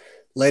sure.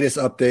 Latest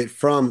update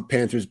from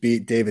Panthers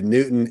beat David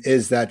Newton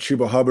is that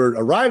Chuba Hubbard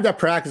arrived at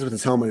practice with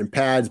his helmet and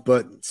pads,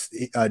 but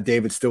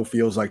David still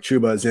feels like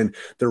Chuba is in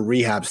the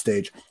rehab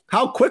stage.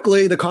 How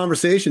quickly the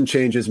conversation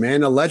changes,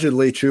 man.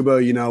 Allegedly,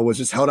 Chuba, was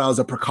just held out as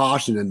a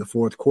precaution in the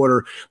fourth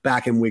quarter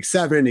back in week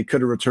 7. He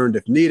could have returned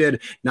if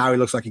needed. Now he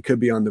looks like he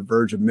could be on the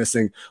verge of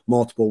missing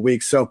multiple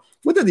weeks. So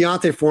with the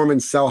D'Onta Foreman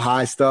sell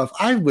high stuff,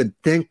 I would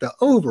think the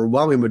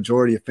overwhelming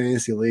majority of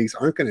fantasy leagues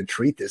aren't going to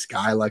treat this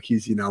guy like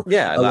he's,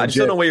 Yeah, I just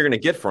don't know what you're going to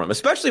get from him,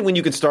 especially when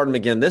you could start him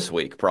again this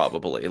week,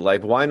 probably.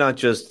 Why not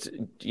just,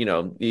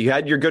 you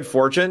had your good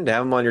fortune to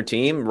have him on your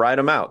team, ride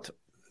him out.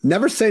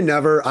 Never say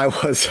never. I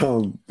was,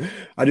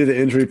 I do the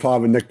injury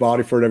pod with Nick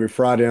Bodyford every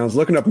Friday. And I was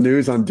looking up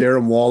news on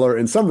Darren Waller,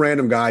 and some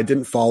random guy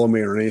didn't follow me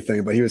or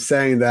anything, but he was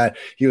saying that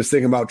he was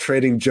thinking about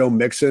trading Joe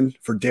Mixon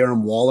for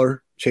Darren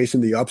Waller,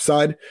 chasing the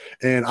upside.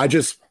 And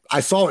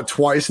I saw it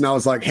twice, and I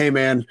was like, hey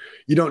man,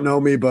 you don't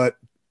know me, but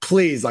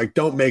please,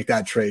 don't make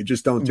that trade.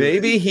 Just don't do it.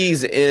 Maybe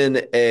he's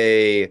in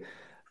a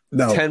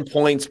 10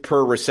 points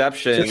per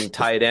reception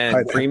tight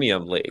end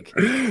premium league.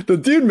 The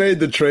dude made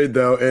the trade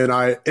though, and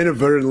I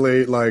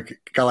inadvertently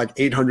got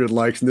 800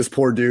 likes. And this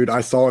poor dude,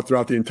 I saw it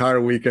throughout the entire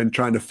weekend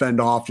trying to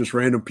fend off just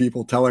random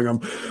people telling him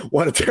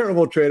what a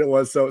terrible trade it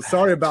was. So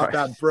sorry about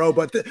that, bro.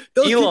 But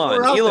those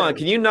Elon,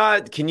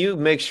 can you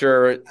make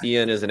sure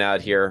Ian isn't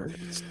out here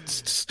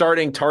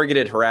starting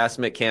targeted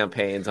harassment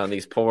campaigns on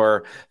these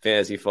poor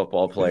fantasy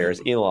football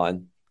players?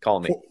 Elon, call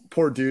me.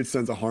 Poor dude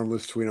sends a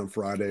harmless tweet on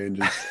Friday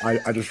and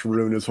I just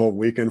ruined his whole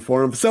weekend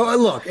for him. So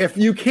look, if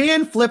you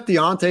can flip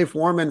D'Onta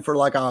Foreman for a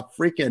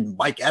freaking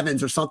Mike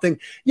Evans or something,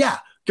 yeah,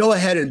 go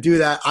ahead and do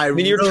that.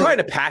 You're trying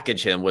to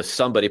package him with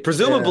somebody.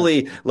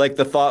 Presumably,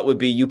 the thought would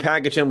be you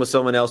package him with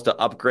someone else to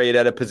upgrade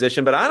at a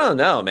position. But I don't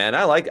know, man.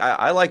 I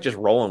like just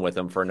rolling with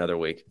him for another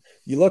week.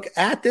 You look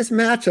at this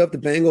matchup, the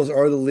Bengals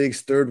are the league's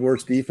third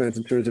worst defense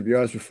in terms of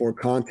yards before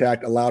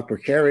contact allowed per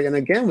carry. And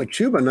again, with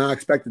Chuba not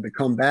expected to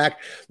come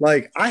back,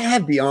 I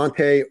have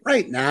D'Onta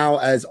right now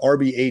as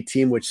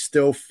RB18, which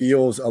still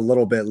feels a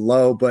little bit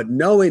low, but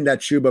knowing that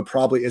Chuba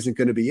probably isn't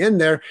going to be in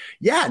there.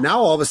 Yeah. Now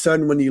all of a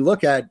sudden, when you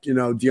look at,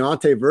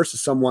 D'Onta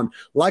versus someone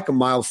like a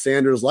Miles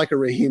Sanders, like a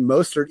Raheem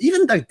Mostert,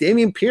 even like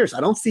Dameon Pierce,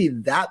 I don't see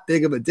that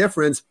big of a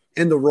difference.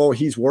 in the role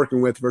he's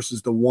working with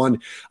versus the one,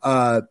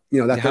 that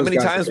how many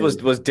times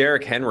was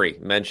Derrick Henry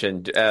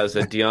mentioned as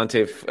a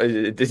D'Onta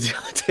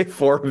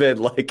Foreman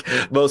like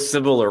most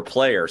similar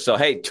player? So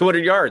hey,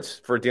 200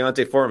 yards for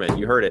D'Onta Foreman.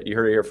 You heard it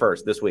here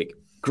first this week.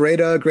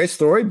 Great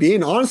story.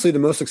 Being honestly the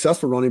most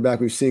successful running back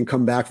we've seen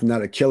come back from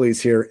that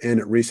Achilles here in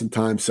recent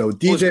times. So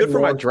DJ, it's good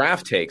for my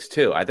draft takes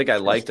too. I think I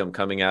liked him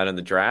coming out in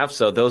the draft.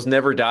 So those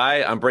never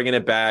die. I'm bringing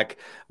it back.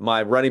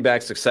 My running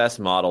back success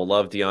model.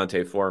 Love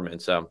D'Onta Foreman.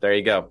 So there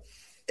you go.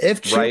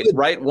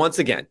 Right once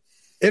again.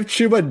 If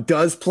Chuba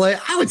does play,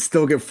 I would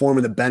still give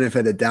Foreman the benefit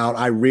of the doubt.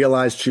 I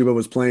realized Chuba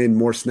was playing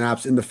more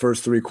snaps in the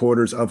first 3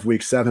 quarters of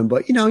week 7,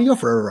 but you go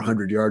for over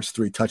 100 yards,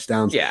 3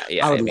 touchdowns. Yeah.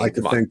 I would like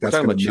to think that's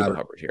going to matter.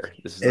 Hubbard here.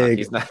 This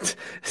is not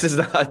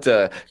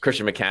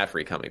Christian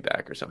McCaffrey coming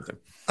back or something.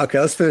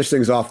 Okay, let's finish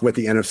things off with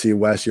the NFC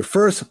West. Your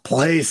first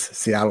place,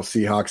 Seattle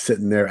Seahawks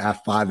sitting there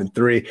at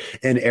 5-3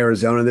 in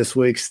Arizona this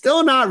week.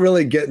 Still not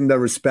really getting the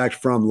respect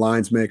from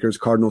lines makers.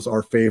 Cardinals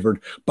are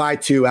favored by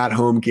 2 at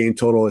home. Game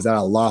total is at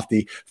a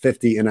lofty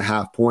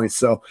 50.5 points.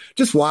 So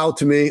just wild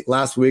to me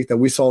last week that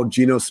we saw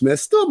Geno Smith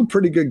still have a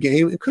pretty good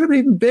game. It could have been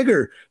even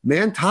bigger.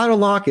 Man, Tyler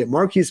Lockett,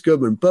 Marquise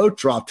Goodwin, both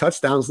dropped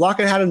touchdowns.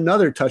 Lockett had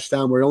another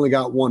touchdown where he only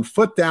got 1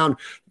 foot down.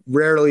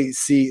 Rarely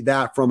see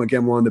that from,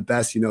 again, one of the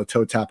best,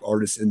 toe tap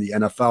artists in the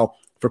NFL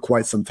for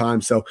quite some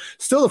time. So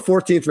still the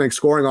 14th ranked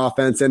scoring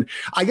offense. And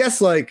I guess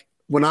when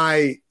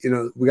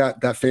we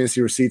got that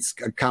fantasy receipts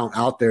account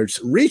out there, just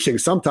reaching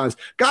sometimes,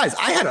 guys,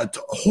 I had a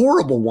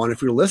horrible one,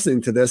 if you're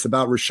listening to this,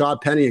 about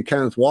Rashad Penny and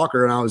Kenneth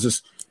Walker. And I was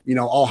just,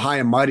 all high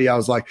and mighty. I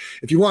was like,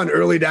 if you want an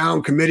early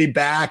down committee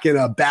back in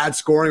a bad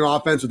scoring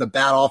offense with a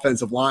bad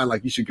offensive line,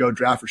 you should go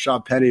draft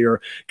Rashad Penny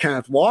or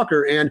Kenneth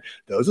Walker. And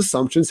those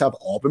assumptions have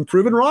all been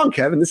proven wrong,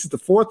 Kevin. This is the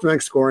 4th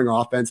ranked scoring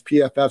offense,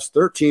 PFF's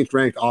 13th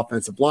ranked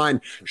offensive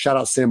line. Shout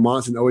out Sam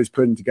Monson, always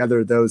putting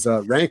together those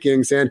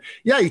rankings. And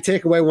yeah, you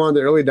take away one of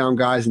the early down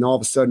guys and all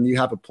of a sudden you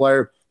have a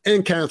player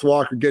and Kenneth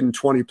Walker getting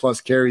 20 plus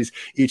carries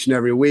each and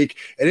every week.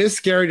 It is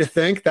scary to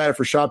think that if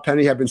Rashad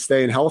Penny had been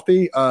staying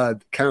healthy,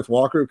 Kenneth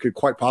Walker could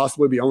quite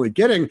possibly be only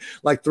getting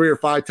 3 or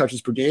 5 touches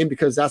per game,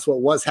 because that's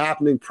what was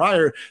happening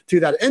prior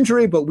to that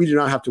injury. But we do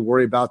not have to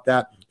worry about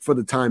that for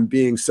the time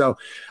being. So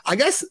I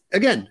guess,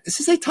 again, this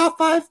is a top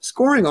 5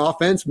 scoring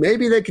offense.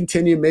 Maybe they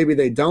continue, maybe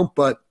they don't,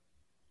 but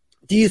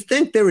do you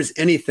think there was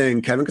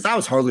anything, Kevin, because I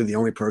was hardly the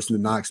only person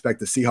to not expect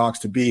the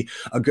Seahawks to be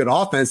a good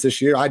offense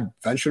this year. I'd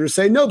venture to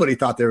say nobody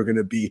thought they were going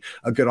to be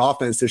a good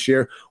offense this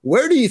year.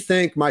 Where do you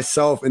think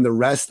myself and the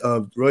rest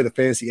of really the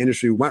fantasy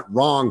industry went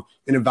wrong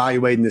in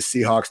evaluating this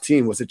Seahawks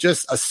team? Was it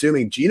just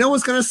assuming Geno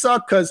was going to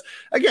suck? Because,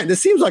 again,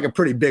 this seems like a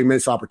pretty big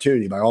missed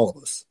opportunity by all of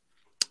us.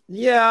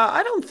 Yeah,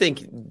 I don't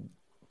think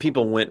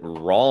people went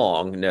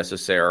wrong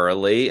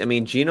necessarily. I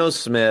mean, Geno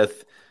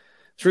Smith...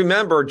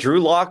 Remember, Drew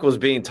Lock was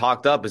being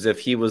talked up as if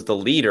he was the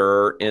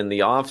leader in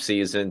the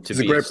offseason to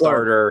be a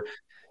starter. Player.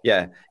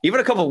 Yeah. Even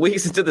a couple of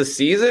weeks into the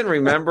season,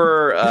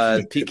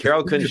 remember Pete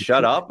Carroll couldn't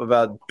shut up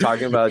about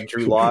talking about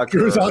Drew Lock.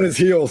 Drew's on his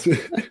heels.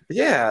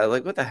 Yeah.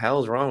 What the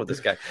hell is wrong with this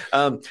guy?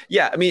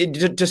 Yeah. I mean,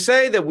 to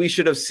say that we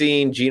should have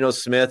seen Geno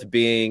Smith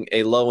being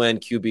a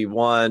low-end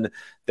QB1,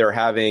 they're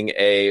having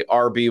a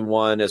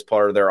RB1 as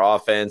part of their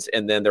offense,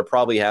 and then they're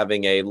probably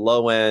having a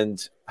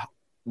low-end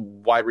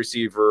wide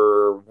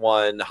receiver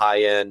 1,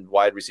 high end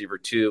wide receiver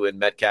 2 in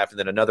Metcalf, and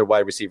then another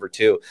wide receiver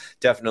 2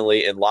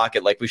 definitely in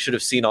Lockett. We should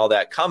have seen all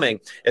that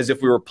coming, as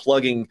if we were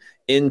plugging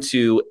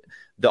into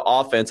the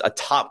offense a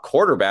top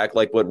quarterback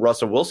like what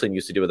Russell Wilson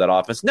used to do with that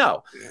offense.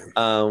 No,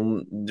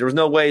 there was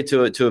no way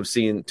to have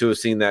seen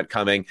that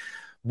coming.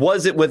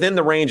 Was it within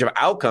the range of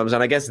outcomes?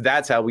 And I guess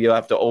that's how we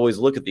have to always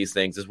look at these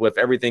things, is if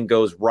everything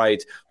goes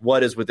right,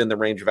 what is within the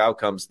range of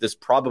outcomes? This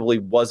probably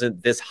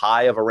wasn't this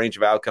high of a range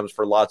of outcomes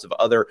for lots of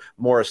other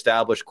more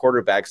established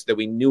quarterbacks that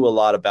we knew a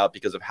lot about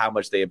because of how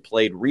much they had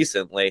played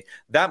recently.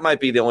 That might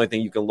be the only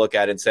thing you can look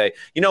at and say,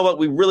 you know what,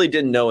 we really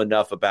didn't know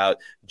enough about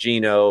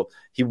Geno.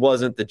 He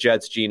wasn't the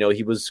Jets Geno.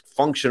 He was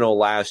functional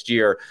last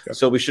year. Yep.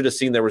 So we should have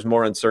seen there was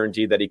more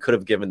uncertainty that he could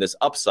have given this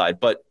upside.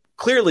 But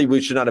clearly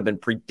we should not have been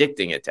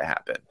predicting it to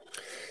happen.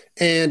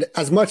 And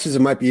as much as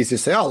it might be easy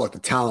to say, oh, look, the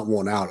talent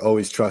won out,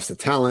 always trust the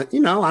talent.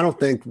 I don't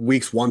think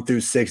weeks 1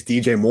 through 6,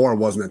 DJ Moore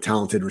wasn't a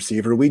talented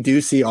receiver. We do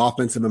see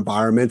offensive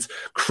environments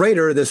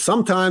crater this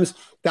sometimes.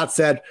 That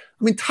said,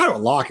 I mean, Tyler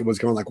Lockett was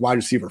going wide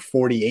receiver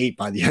 48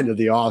 by the end of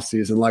the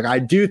offseason. I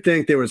do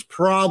think there was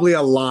probably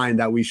a line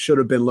that we should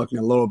have been looking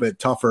a little bit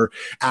tougher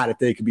at if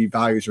they could be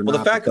values or not.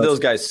 Well, the fact that those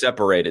guys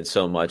separated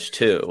so much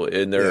too,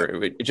 and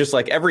they're just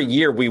every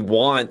year we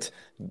want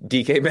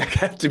DK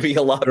Metcalf to be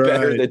a lot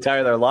better than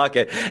Tyler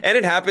Lockett. And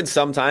it happens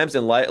sometimes,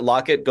 and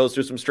Lockett goes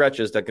through some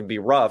stretches that can be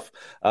rough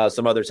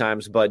some other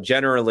times, but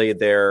generally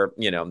they're,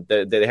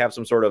 they have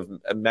some sort of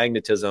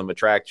magnetism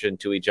attraction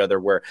to each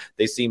other where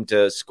they seem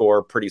to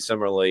score pretty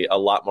similarly a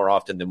lot more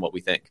often than what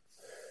we think.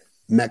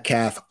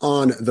 Metcalf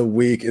on the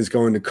week is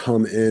going to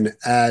come in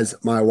as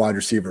my wide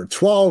receiver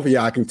 12.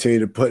 Yeah, I continue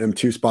to put him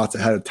 2 spots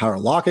ahead of Tyler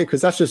Lockett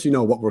because that's just,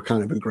 what we're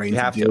kind of ingrained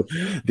to do.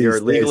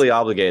 You're legally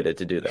obligated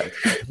to do that.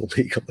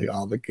 Legally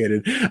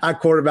obligated. At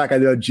quarterback, I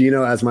know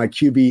Geno as my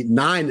QB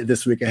 9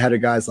 this week ahead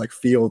of guys like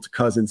Fields,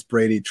 Cousins,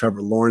 Brady,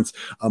 Trevor Lawrence,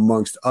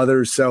 amongst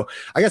others. So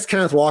I guess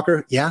Kenneth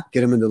Walker, get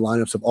him into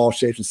lineups of all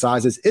shapes and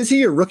sizes. Is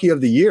he your rookie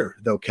of the year,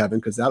 though, Kevin?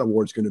 Because that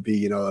award's going to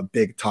be, a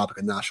big topic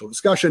of national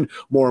discussion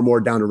more and more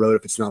down the road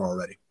if it's not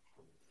already.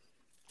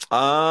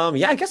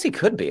 Yeah, I guess he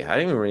could be. I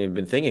haven't even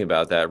been thinking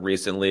about that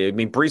recently. I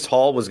mean, Breece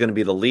Hall was going to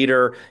be the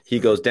leader. He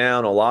goes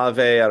down.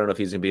 Olave, I don't know if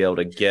he's going to be able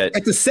to get.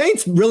 If the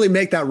Saints really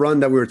make that run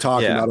that we were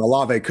talking about,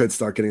 Olave could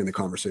start getting in the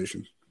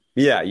conversation.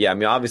 Yeah. I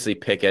mean, obviously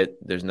Pickett.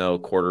 There's no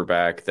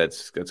quarterback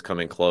that's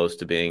coming close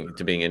to being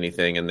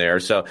anything in there.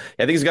 So I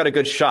think he's got a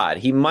good shot.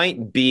 He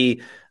might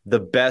be the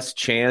best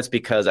chance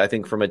because I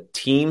think from a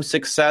team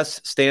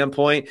success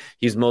standpoint,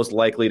 he's most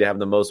likely to have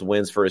the most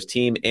wins for his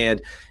team.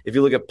 And if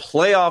you look at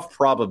playoff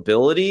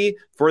probability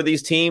for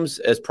these teams,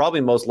 it's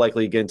probably most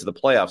likely to get into the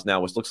playoffs now,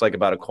 which looks like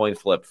about a coin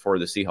flip for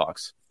the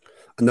Seahawks.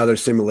 Another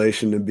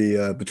simulation to be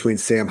between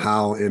Sam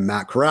Howell and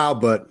Matt Corral,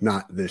 but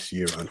not this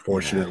year,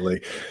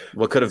 unfortunately.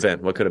 What could have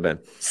been?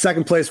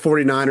 Second place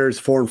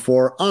 49ers,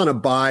 4-4 on a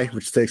bye,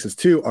 which takes us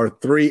to our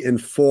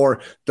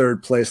 3-4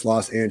 third place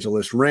Los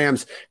Angeles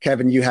Rams.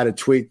 Kevin, you had a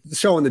tweet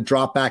showing the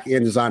drop back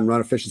and design run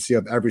efficiency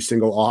of every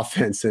single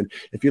offense. And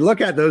if you look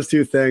at those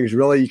two things,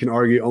 really you can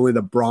argue only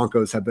the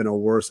Broncos have been a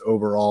worse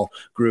overall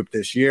group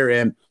this year.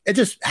 And it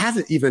just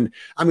hasn't even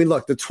 – I mean,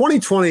 look, the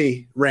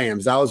 2020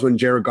 Rams, that was when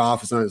Jared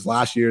Goff was on his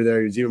last year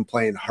there. He was even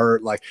playing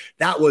hurt. Like,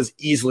 that was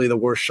easily the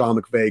worst Sean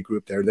McVay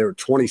group there. They were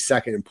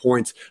 22nd in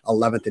points,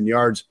 11th in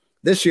yards.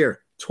 This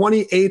year,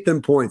 28th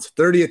in points,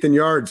 30th in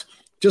yards.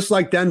 Just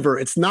like Denver,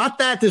 it's not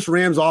that this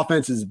Rams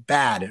offense is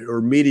bad or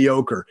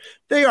mediocre.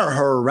 They are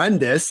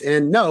horrendous.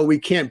 And no, we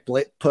can't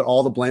put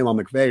all the blame on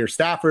McVay or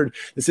Stafford.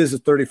 This is a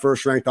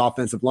 31st ranked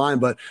offensive line,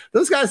 but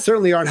those guys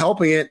certainly aren't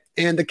helping it.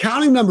 And the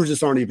counting numbers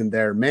just aren't even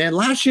there, man.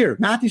 Last year,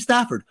 Matthew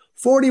Stafford,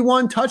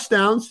 41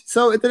 touchdowns.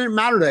 So it didn't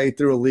matter that he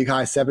threw a league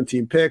high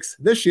 17 picks.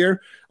 This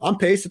year, on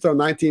pace to throw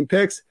 19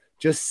 picks,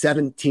 just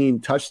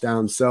 17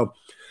 touchdowns. So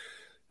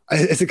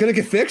is it going to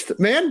get fixed,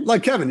 man?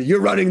 Like, Kevin, you're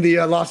running the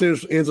Los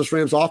Angeles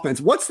Rams offense.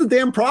 What's the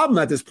damn problem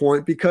at this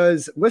point?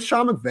 Because with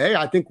Sean McVay,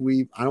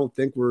 I don't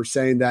think we're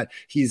saying that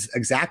he's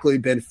exactly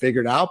been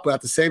figured out. But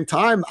at the same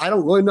time, I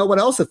don't really know what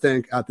else to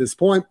think at this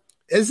point.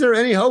 Is there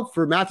any hope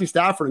for Matthew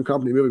Stafford and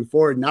company moving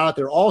forward now that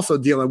they're also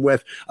dealing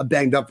with a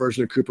banged up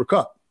version of Cooper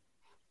Kupp?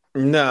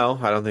 No,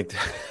 I don't think.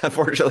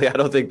 Unfortunately, I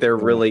don't think there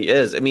really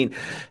is. I mean,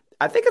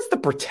 I think it's the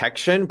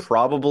protection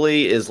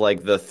probably is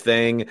like the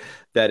thing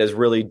that has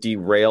really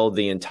derailed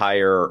the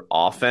entire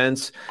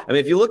offense. I mean,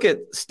 if you look at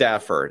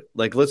Stafford,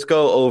 like let's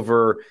go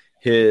over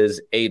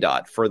his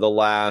ADOT for the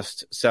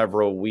last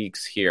several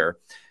weeks here.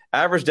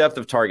 Average depth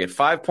of target,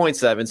 5.7,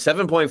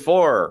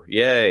 7.4,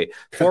 yay,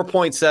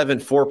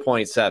 4.7,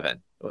 4.7.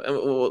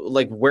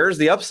 Like, where's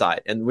the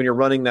upside? And when you're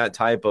running that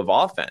type of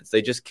offense,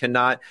 they just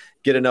cannot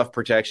get enough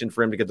protection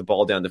for him to get the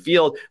ball down the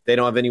field. They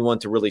don't have anyone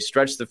to really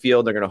stretch the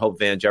field. They're going to hope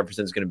Van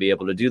Jefferson's going to be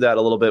able to do that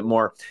a little bit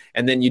more.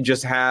 And then you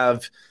just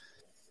have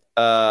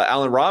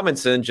Allen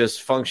Robinson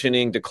just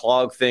functioning to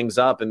clog things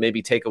up and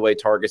maybe take away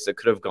targets that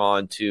could have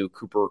gone to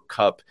Cooper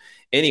Kupp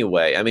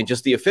anyway. I mean,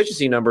 just the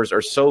efficiency numbers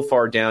are so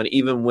far down,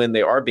 even when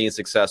they are being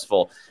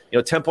successful.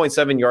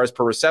 10.7 yards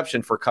per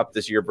reception for Kupp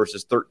this year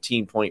versus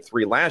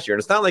 13.3 last year.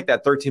 And it's not like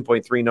that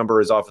 13.3 number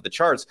is off of the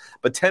charts,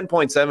 but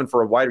 10.7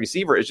 for a wide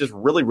receiver is just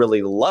really,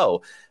 really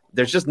low.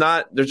 There's just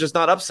not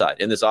upside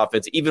in this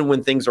offense. Even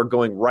when things are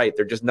going right,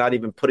 they're just not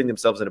even putting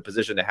themselves in a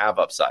position to have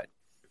upside.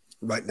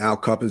 Right now,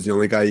 Kupp is the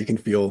only guy you can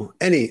feel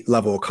any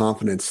level of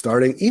confidence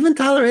starting. Even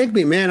Tyler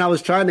Higbee, man, I was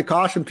trying to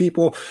caution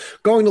people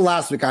going to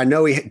last week. I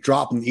know he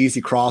dropped an easy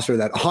crosser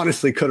that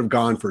honestly could have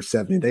gone for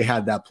 70. They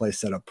had that play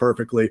set up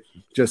perfectly,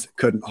 just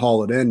couldn't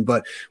haul it in.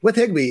 But with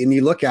Higbee, and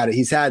you look at it,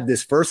 he's had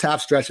this first half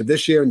stretch of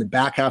this year and the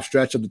back half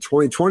stretch of the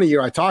 2020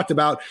 year I talked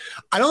about.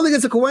 I don't think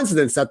it's a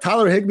coincidence that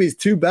Tyler Higbee's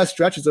two best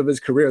stretches of his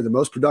career, the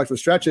most productive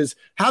stretches,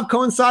 have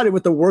coincided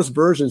with the worst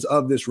versions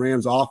of this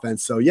Rams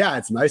offense. So yeah,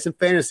 it's nice in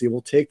fantasy.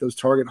 We'll take those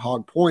target hog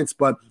points,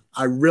 but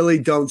I really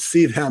don't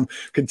see them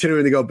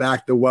continuing to go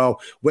back to well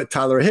with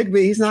Tyler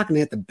Higbee. He's not going to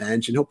hit the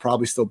bench, and he'll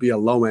probably still be a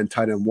low-end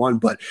tight end one,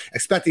 but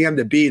expecting him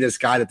to be this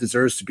guy that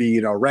deserves to be,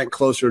 ranked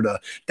closer to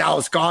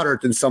Dallas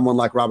Goedert than someone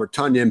like Robert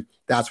Tonyan,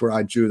 that's where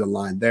I drew the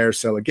line there.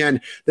 So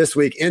again, this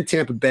week in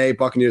Tampa Bay,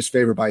 Buccaneers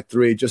favored by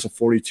 3, just a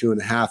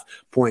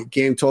 42.5-point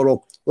game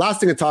total. Last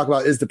thing to talk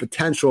about is the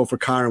potential for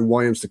Kyren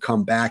Williams to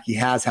come back. He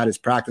has had his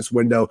practice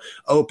window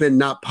open.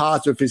 Not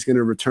positive if he's going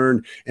to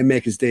return and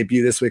make his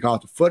debut this week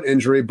off the foot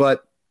injury,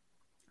 but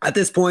at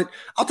this point,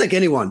 I'll take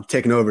anyone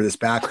taking over this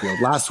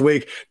backfield. Last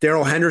week,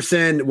 Darrell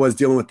Henderson was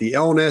dealing with the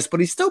illness, but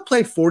he still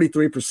played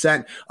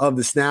 43% of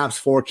the snaps,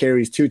 4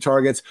 carries, 2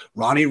 targets.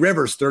 Ronnie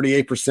Rivers,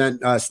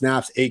 38%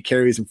 snaps, 8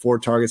 carries and 4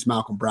 targets.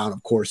 Malcolm Brown,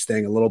 of course,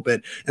 staying a little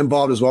bit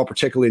involved as well,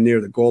 particularly near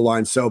the goal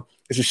line. So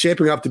This is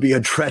shaping up to be a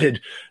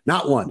dreaded,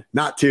 not 1,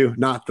 not 2,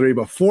 not 3,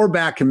 but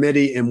 4-back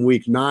committee in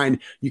week 9.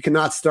 You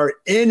cannot start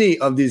any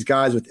of these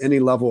guys with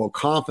any level of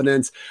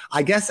confidence.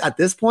 I guess at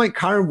this point,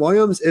 Kyren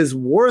Williams is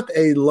worth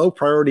a low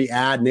priority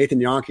add.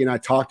 Nathan Yonke and I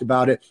talked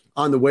about it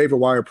on the waiver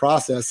wire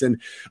process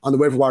and on the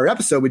waiver wire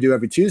episode we do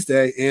every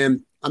Tuesday.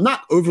 And I'm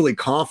not overly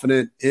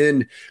confident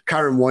in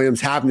Kyren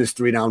Williams having this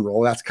 3-down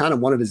role. That's kind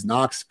of one of his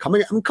knocks. Come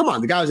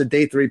on, the guy was a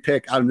day 3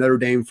 pick out of Notre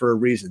Dame for a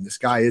reason. This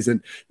guy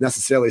isn't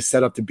necessarily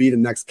set up to be the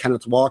next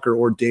Kenneth Walker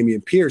or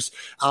Dameon Pierce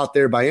out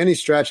there by any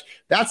stretch.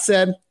 That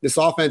said, this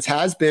offense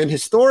has been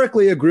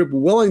historically a group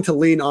willing to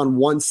lean on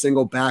one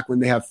single back when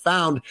they have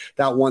found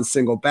that one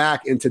single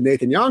back. And to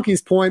Nathan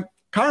Yonke's point,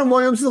 Kyren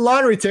Williams is a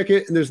lottery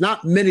ticket, and there's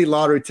not many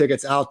lottery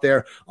tickets out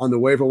there on the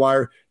waiver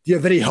wire. Do you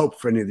have any hope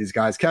for any of these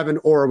guys, Kevin,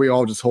 or are we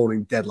all just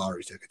holding dead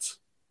lottery tickets?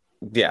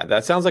 Yeah,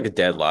 that sounds like a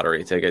dead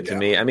lottery ticket to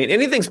me. I mean,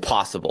 anything's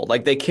possible.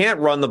 Like, they can't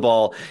run the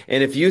ball.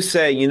 And if you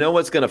say, you know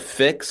what's going to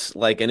fix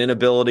like an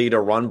inability to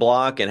run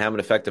block and have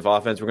an effective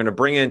offense, we're going to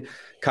bring in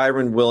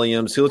Kyren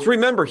Williams, who, let's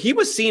remember, he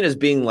was seen as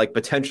being like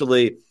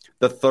potentially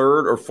the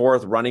 3rd or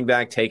 4th running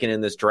back taken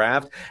in this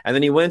draft. And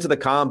then he went to the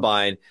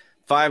combine,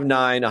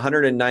 5'9",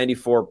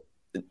 194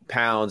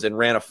 pounds, and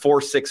ran a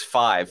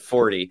 4.65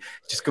 40.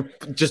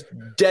 Just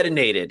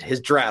detonated. His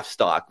draft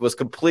stock was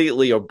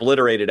completely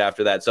obliterated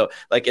after that. So,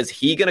 like, is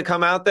he going to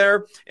come out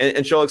there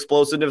and show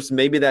explosiveness?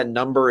 Maybe that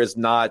number is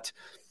not,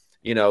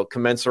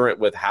 commensurate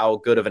with how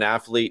good of an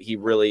athlete he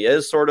really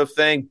is, sort of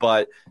thing.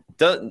 But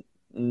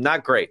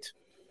not great.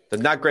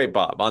 Not great,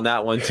 Bob, on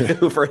that one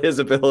too, for his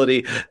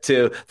ability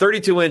to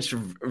 32-inch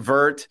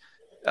vert.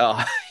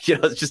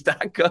 It's just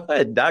not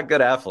good. Not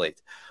good athlete.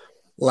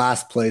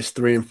 Last place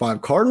 3 and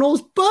 5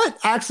 Cardinals, but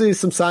actually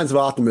some signs of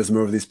optimism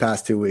over these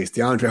past 2 weeks.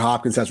 DeAndre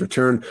Hopkins has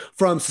returned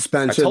from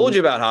suspension. I told you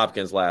about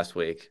Hopkins last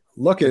week.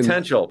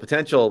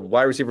 Potential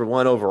wide receiver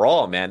 1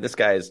 overall, man. This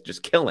guy is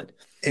just killing.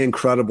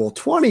 Incredible.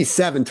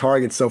 27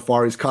 targets so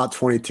far. He's caught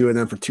 22 of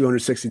them for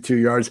 262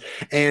 yards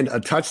and a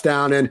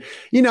touchdown. And,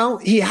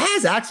 he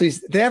has actually,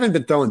 they haven't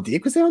been throwing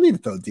deep because they don't need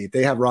to throw deep.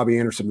 They have Robbie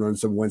Anderson run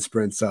some wind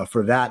sprints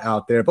for that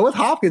out there. But with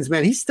Hopkins,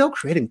 man, he's still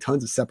creating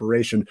tons of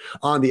separation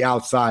on the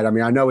outside. I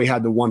mean, I know he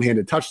had the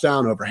one-handed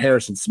touchdown over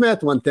Harrison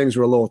Smith when things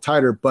were a little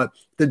tighter, but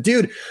the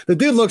dude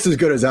looks as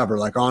good as ever,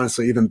 like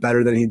honestly, even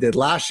better than he did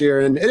last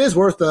year. And it is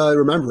worth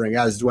remembering,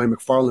 as Dwayne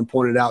McFarland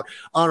pointed out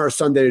on our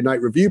Sunday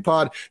night review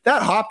pod,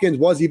 that Hopkins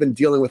was even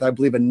dealing with, I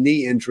believe, a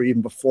knee injury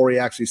even before he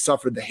actually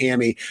suffered the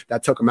hammy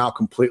that took him out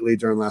completely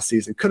during last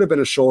season. Could have been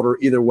a shoulder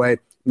either way.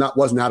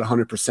 Wasn't at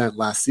 100%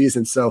 last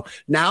season. So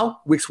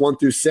now weeks 1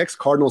 through 6,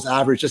 Cardinals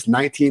average just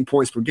 19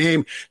 points per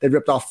game. They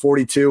ripped off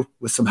 42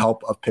 with some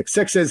help of pick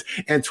sixes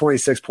and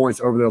 26 points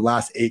over their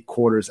last 8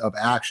 quarters of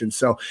action.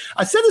 So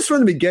I said this from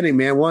the beginning,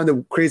 man. One of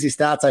the crazy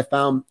stats I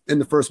found in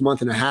the first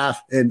month and a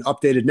half and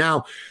updated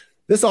now,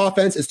 this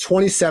offense is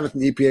 27th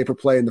in EPA per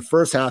play in the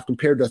first half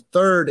compared to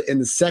 3rd in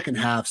the second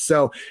half.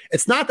 So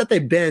it's not that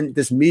they've been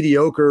this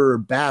mediocre or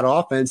bad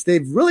offense.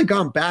 They've really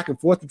gone back and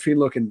forth between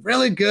looking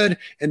really good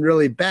and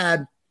really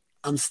bad.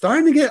 I'm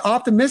starting to get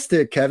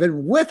optimistic,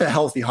 Kevin, with a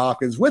healthy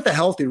Hopkins, with a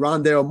healthy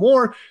Rondale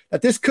Moore,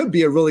 that this could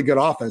be a really good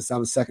offense down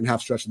the second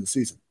half stretch of the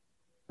season.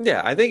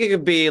 Yeah, I think it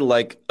could be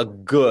like a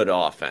good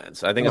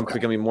offense. I think I'm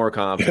becoming more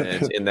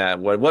confident in that.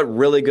 What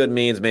really good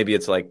means, maybe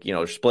it's like,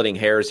 splitting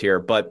hairs here.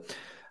 But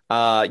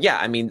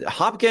I mean,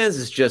 Hopkins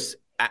is just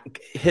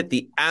hit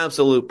the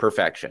absolute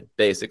perfection,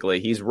 basically.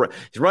 He's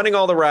running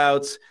all the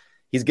routes.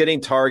 He's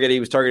getting targeted. He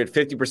was targeted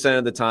 50%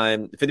 of the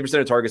time, 50%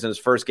 of targets in his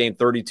first game,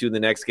 32 in the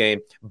next game.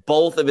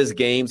 Both of his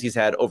games, he's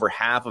had over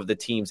half of the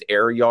team's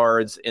air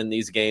yards in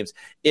these games.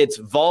 It's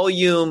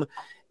volume,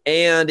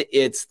 and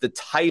it's the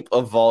type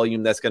of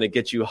volume that's going to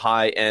get you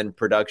high-end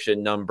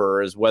production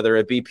numbers, whether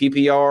it be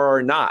PPR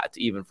or not,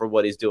 even for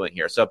what he's doing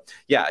here. So,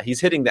 yeah,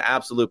 he's hitting the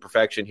absolute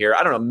perfection here.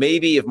 I don't know,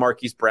 maybe if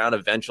Marquise Brown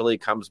eventually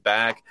comes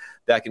back,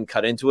 that can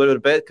cut into it a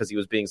bit because he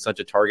was being such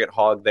a target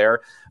hog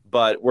there.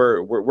 But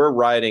we're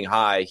riding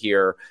high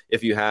here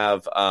if you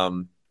have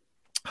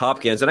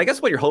Hopkins. And I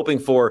guess what you're hoping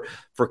for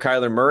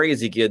Kyler Murray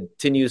is he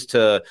continues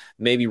to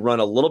maybe run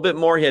a little bit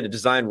more. He had a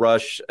design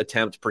rush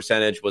attempt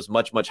percentage was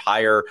much, much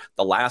higher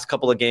the last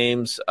couple of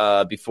games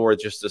before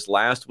just this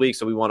last week.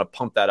 So we want to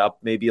pump that up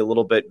maybe a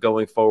little bit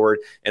going forward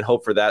and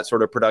hope for that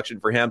sort of production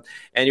for him.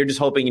 And you're just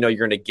hoping, you're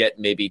going to get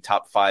maybe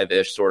top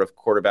 5-ish sort of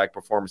quarterback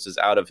performances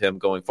out of him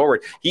going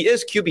forward. He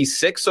is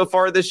QB6 so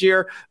far this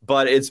year,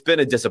 but it's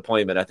been a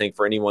disappointment, I think,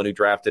 for anyone who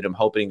drafted him,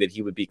 hoping that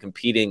he would be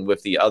competing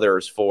with the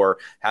others for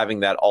having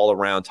that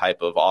all-around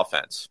type of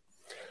offense.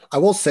 I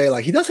will say,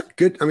 he does a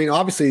good,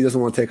 obviously he doesn't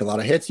want to take a lot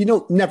of hits.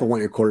 You never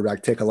want your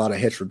quarterback to take a lot of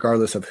hits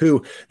regardless of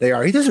who they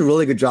are. He does a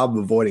really good job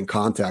of avoiding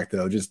contact,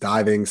 though, just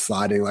diving,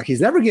 sliding.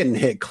 He's never getting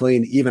hit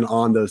clean, even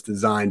on those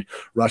designed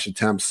rush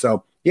attempts.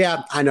 So,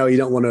 yeah, I know you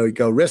don't want to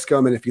go risk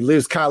him. And if you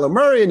lose Kyler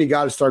Murray and you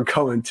got to start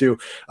going to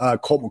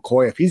Colt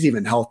McCoy, if he's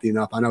even healthy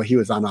enough, I know he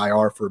was on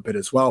IR for a bit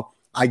as well.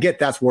 I get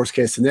that's worst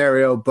case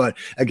scenario, but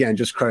again,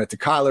 just credit to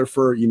Kyler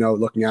for,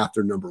 looking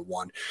after number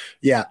one.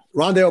 Yeah,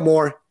 Rondale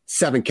Moore,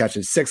 7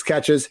 catches, 6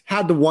 catches,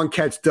 had the 1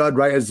 catch dud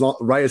right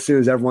as soon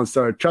as everyone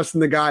started trusting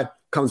the guy.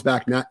 Comes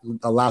back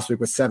last week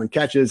with 7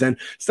 catches and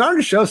starting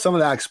to show some of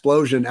that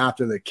explosion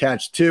after the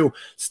catch too.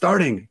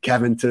 Starting,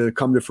 Kevin, to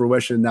come to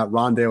fruition that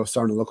Rondale is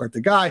starting to look like the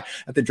guy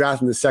at the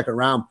draft in the 2nd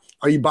round.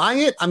 Are you buying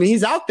it? I mean,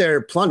 he's out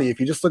there plenty. If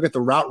you just look at the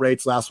route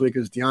rates last week, it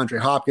was DeAndre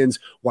Hopkins,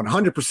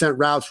 100%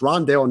 routes,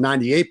 Rondale,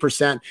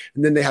 98%.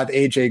 And then they have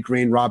AJ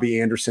Green, Robbie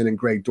Anderson, and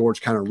Greg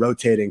Dortch kind of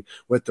rotating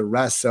with the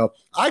rest. So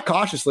I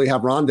cautiously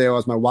have Rondale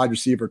as my wide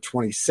receiver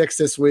 26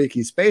 this week.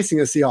 He's facing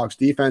a Seahawks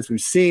defense we've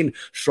seen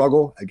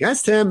struggle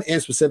against him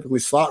and specifically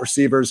slot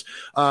receivers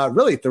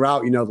really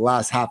throughout, the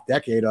last half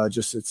decade.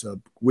 Just it's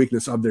a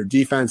weakness of their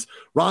defense.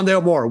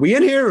 Rondale more. Are we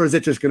in here, or is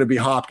it just going to be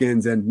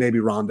Hopkins and maybe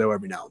Rondale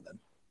every now and then?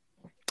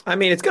 I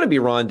mean, it's going to be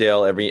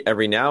Rondale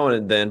every now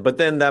and then, but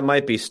then that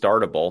might be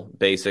startable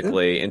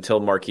basically until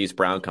Marquise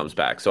Brown comes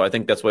back. So I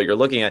think that's what you're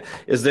looking at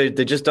is they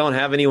just don't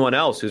have anyone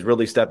else who's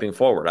really stepping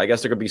forward. I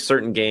guess there could be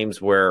certain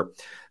games where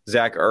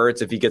Zach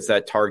Ertz, if he gets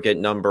that target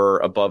number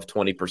above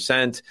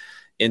 20%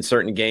 in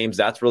certain games,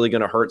 that's really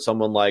going to hurt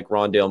someone like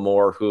Rondale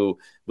Moore, who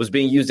was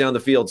being used down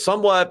the field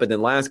somewhat, but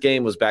then last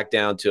game was back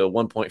down to a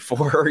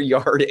 1.4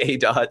 yard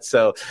ADOT.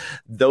 So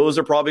those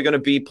are probably going to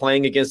be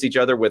playing against each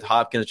other with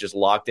Hopkins just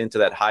locked into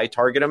that high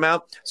target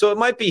amount. So it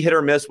might be hit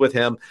or miss with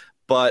him,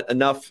 but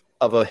enough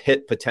of a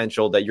hit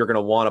potential that you're going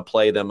to want to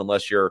play them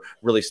unless you're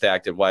really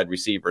stacked at wide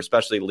receiver,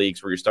 especially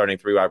leagues where you're starting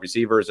 3 wide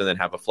receivers and then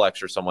have a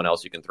flex or someone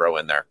else you can throw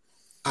in there.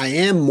 I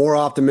am more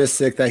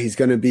optimistic that he's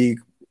going to be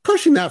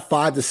pushing that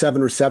 5 to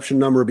 7 reception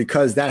number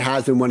because that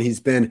has been when he's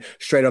been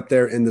straight up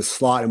there in the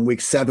slot. In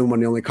week 7, when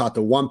he only caught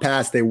the 1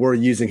 pass, they were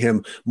using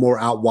him more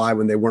out wide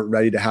when they weren't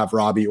ready to have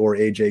Robbie or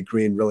AJ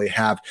Green really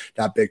have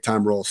that big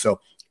time role.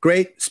 So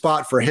great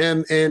spot for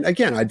him. And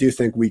again, I do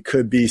think we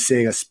could be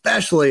seeing,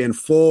 especially in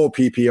full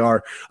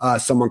PPR,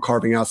 someone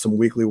carving out some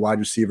weekly wide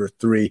receiver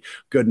 3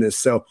 goodness.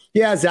 So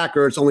yeah, Zach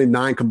Ertz, only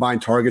 9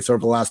 combined targets over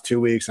the last 2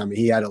 weeks. I mean,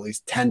 he had at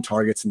least 10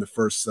 targets in the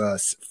first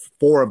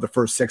 4 of the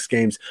first 6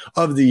 games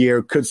of the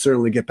year. Could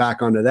certainly get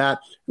back onto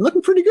that.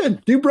 Looking pretty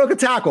good. Dude broke a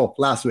tackle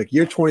last week,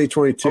 year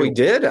 2022. Oh, he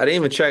did? I didn't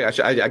even check.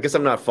 I guess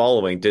I'm not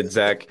following. Did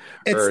Zach?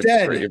 It's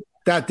dead.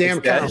 That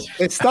damn cow.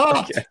 It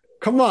stopped. Okay.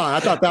 Come on. I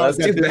thought that was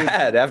too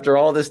bad. After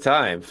all this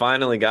time,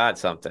 finally got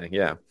something.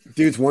 Yeah.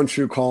 Dude's one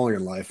true calling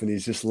in life, and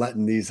he's just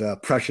letting these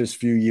precious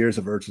few years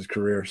of Ertz's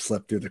career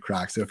slip through the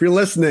cracks. So if you're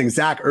listening,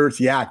 Zach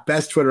Ertz,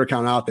 best Twitter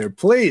account out there,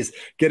 please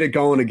get it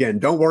going again.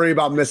 Don't worry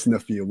about missing a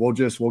few. We'll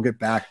get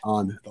back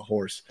on the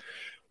horse.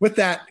 With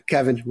that,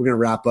 Kevin, we're going to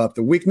wrap up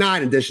the Week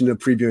 9 edition of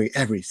previewing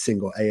every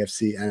single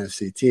AFC,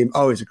 NFC team.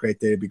 Always a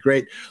great day to be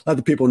great. Let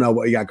the people know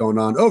what you got going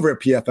on over at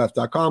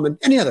PFF.com and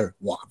any other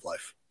walk of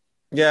life.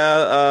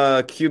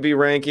 Yeah, QB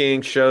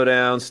ranking,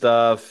 showdown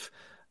stuff,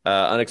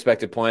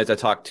 unexpected points. I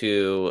talked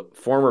to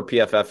former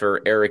PFFer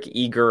Eric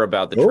Eager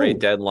about the trade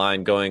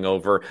deadline, going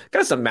over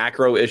kind of some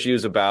macro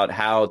issues about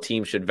how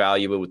teams should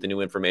value it with the new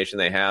information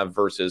they have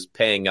versus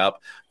paying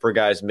up for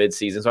guys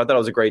midseason. So I thought it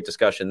was a great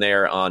discussion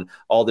there on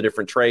all the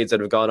different trades that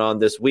have gone on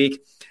this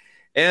week.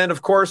 And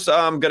of course,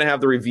 I'm going to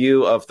have the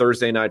review of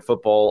Thursday Night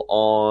Football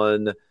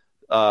on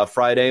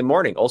Friday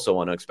morning, also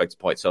on unexpected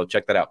points. So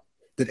check that out.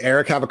 Did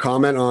Eric have a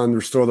comment on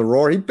Restore the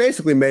Roar? He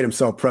basically made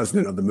himself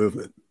president of the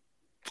movement.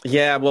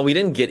 Yeah, well, we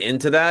didn't get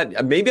into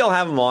that. Maybe I'll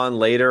have him on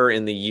later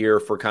in the year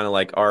for kind of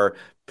like our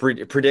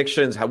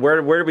predictions. Where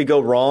did we go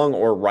wrong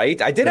or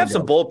right? I did have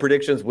some bold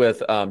predictions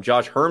with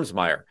Josh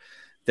Hermsmeyer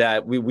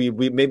that we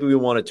maybe we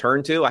want to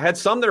turn to. I had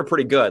some that are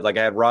pretty good. Like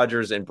I had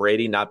Rodgers and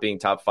Brady not being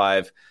top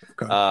 5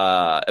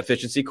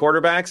 efficiency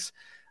quarterbacks.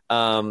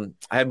 I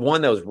had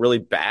one that was really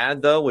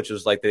bad, though, which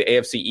was like the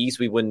AFC East.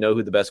 We wouldn't know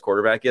who the best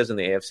quarterback is in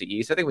the AFC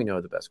East. I think we know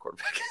who the best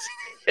quarterback is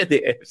in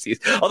the AFC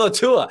East. Although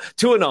Tua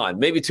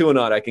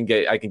I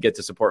can get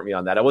to support me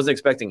on that. I wasn't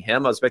expecting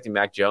him. I was expecting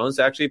Mac Jones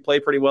to actually play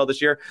pretty well this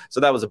year.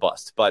 So that was a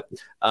bust. But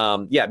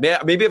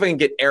maybe if I can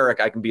get Eric,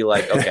 I can be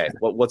like, okay,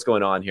 what's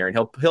going on here? And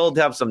he'll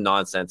have some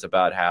nonsense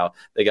about how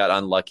they got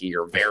unlucky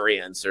or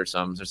variance or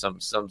some.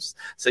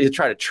 So he'll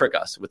try to trick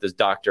us with his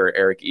Dr.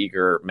 Eric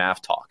Eager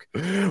math talk.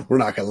 We're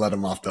not going to let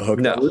him off the hook.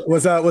 No.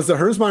 Was the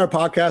Hermsmeyer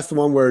podcast the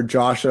one where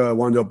Josh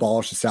wanted to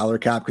abolish the salary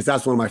cap? Because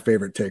that's one of my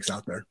favorite takes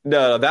out there.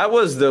 No, that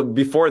was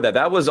before that.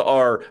 That was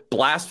our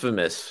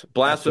blasphemous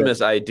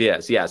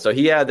ideas. Yeah, so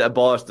he had to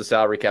abolish the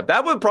salary cap.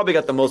 That one probably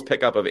got the most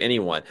pickup of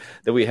anyone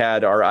that we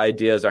had. Our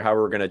ideas are how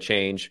we're going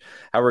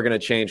to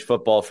change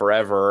football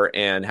forever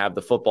and have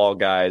the football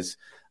guys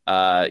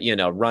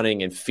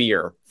running in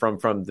fear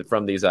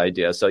from these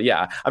ideas. So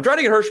yeah, I'm trying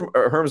to get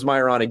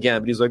Hermsmeyer on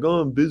again, but he's like, oh,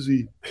 I'm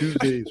busy.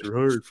 Tuesdays are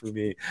hard for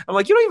me. I'm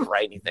like, you don't even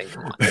write anything.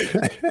 Come on.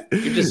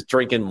 You're just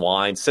drinking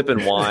wine,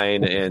 sipping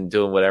wine, and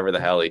doing whatever the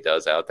hell he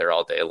does out there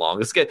all day long.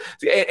 Let's get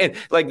and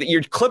like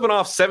you're clipping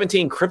off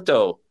 17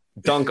 crypto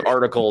dunk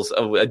articles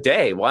a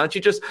day. Why don't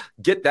you just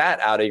get that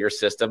out of your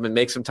system and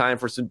make some time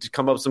to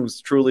come up with some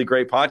truly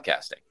great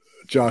podcasting?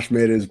 Josh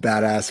made his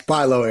badass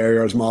buy low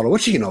ARS model,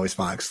 which you can always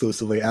find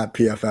exclusively at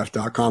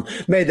pff.com.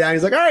 Made that.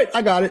 He's like, all right,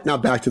 I got it. Now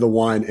back to the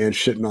wine and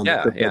shitting on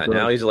the Yeah.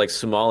 Now he's like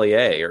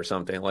sommelier or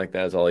something like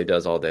that is all he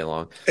does all day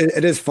long.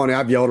 It is funny.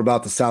 I've yelled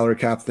about the salary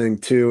cap thing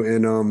too.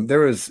 And there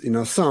was,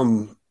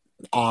 some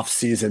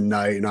off-season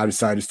night, and I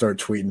decided to start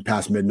tweeting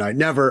past midnight.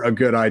 Never a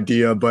good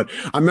idea, but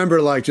I remember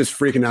just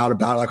freaking out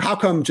about it. How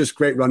come just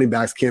great running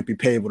backs can't be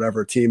paid whatever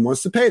a team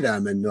wants to pay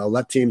them, and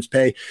let teams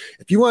pay.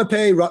 If you want to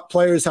pay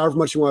players however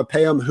much you want to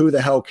pay them, who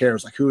the hell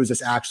cares? Who is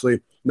this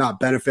actually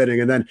not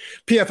benefiting? And then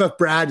PFF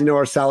Brad,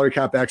 our salary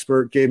cap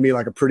expert, gave me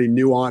a pretty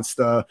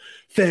nuanced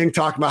thing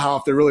talking about how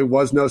if there really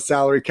was no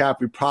salary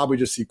cap, we probably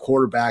just see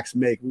quarterbacks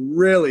make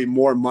really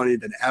more money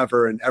than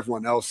ever and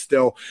everyone else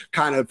still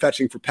kind of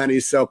fetching for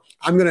pennies. So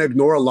I'm going to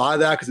ignore a lot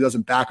of that because it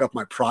doesn't back up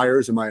my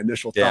priors and my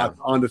initial thoughts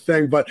on the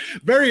thing, but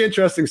very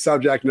interesting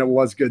subject. And it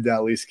was good to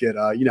at least get,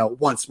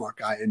 one smart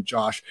guy in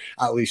Josh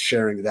at least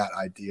sharing that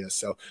idea.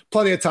 So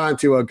plenty of time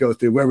to go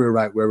through where we were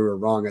right, where we were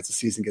wrong as the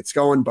season gets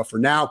going. But for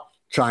now,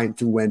 trying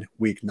to win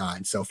week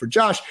 9. So for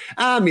Josh,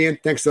 I'm Ian.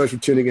 Thanks so much for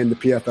tuning in to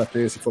PFF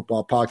Fantasy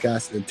Football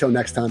Podcast. And until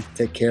next time,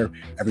 take care,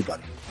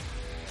 everybody.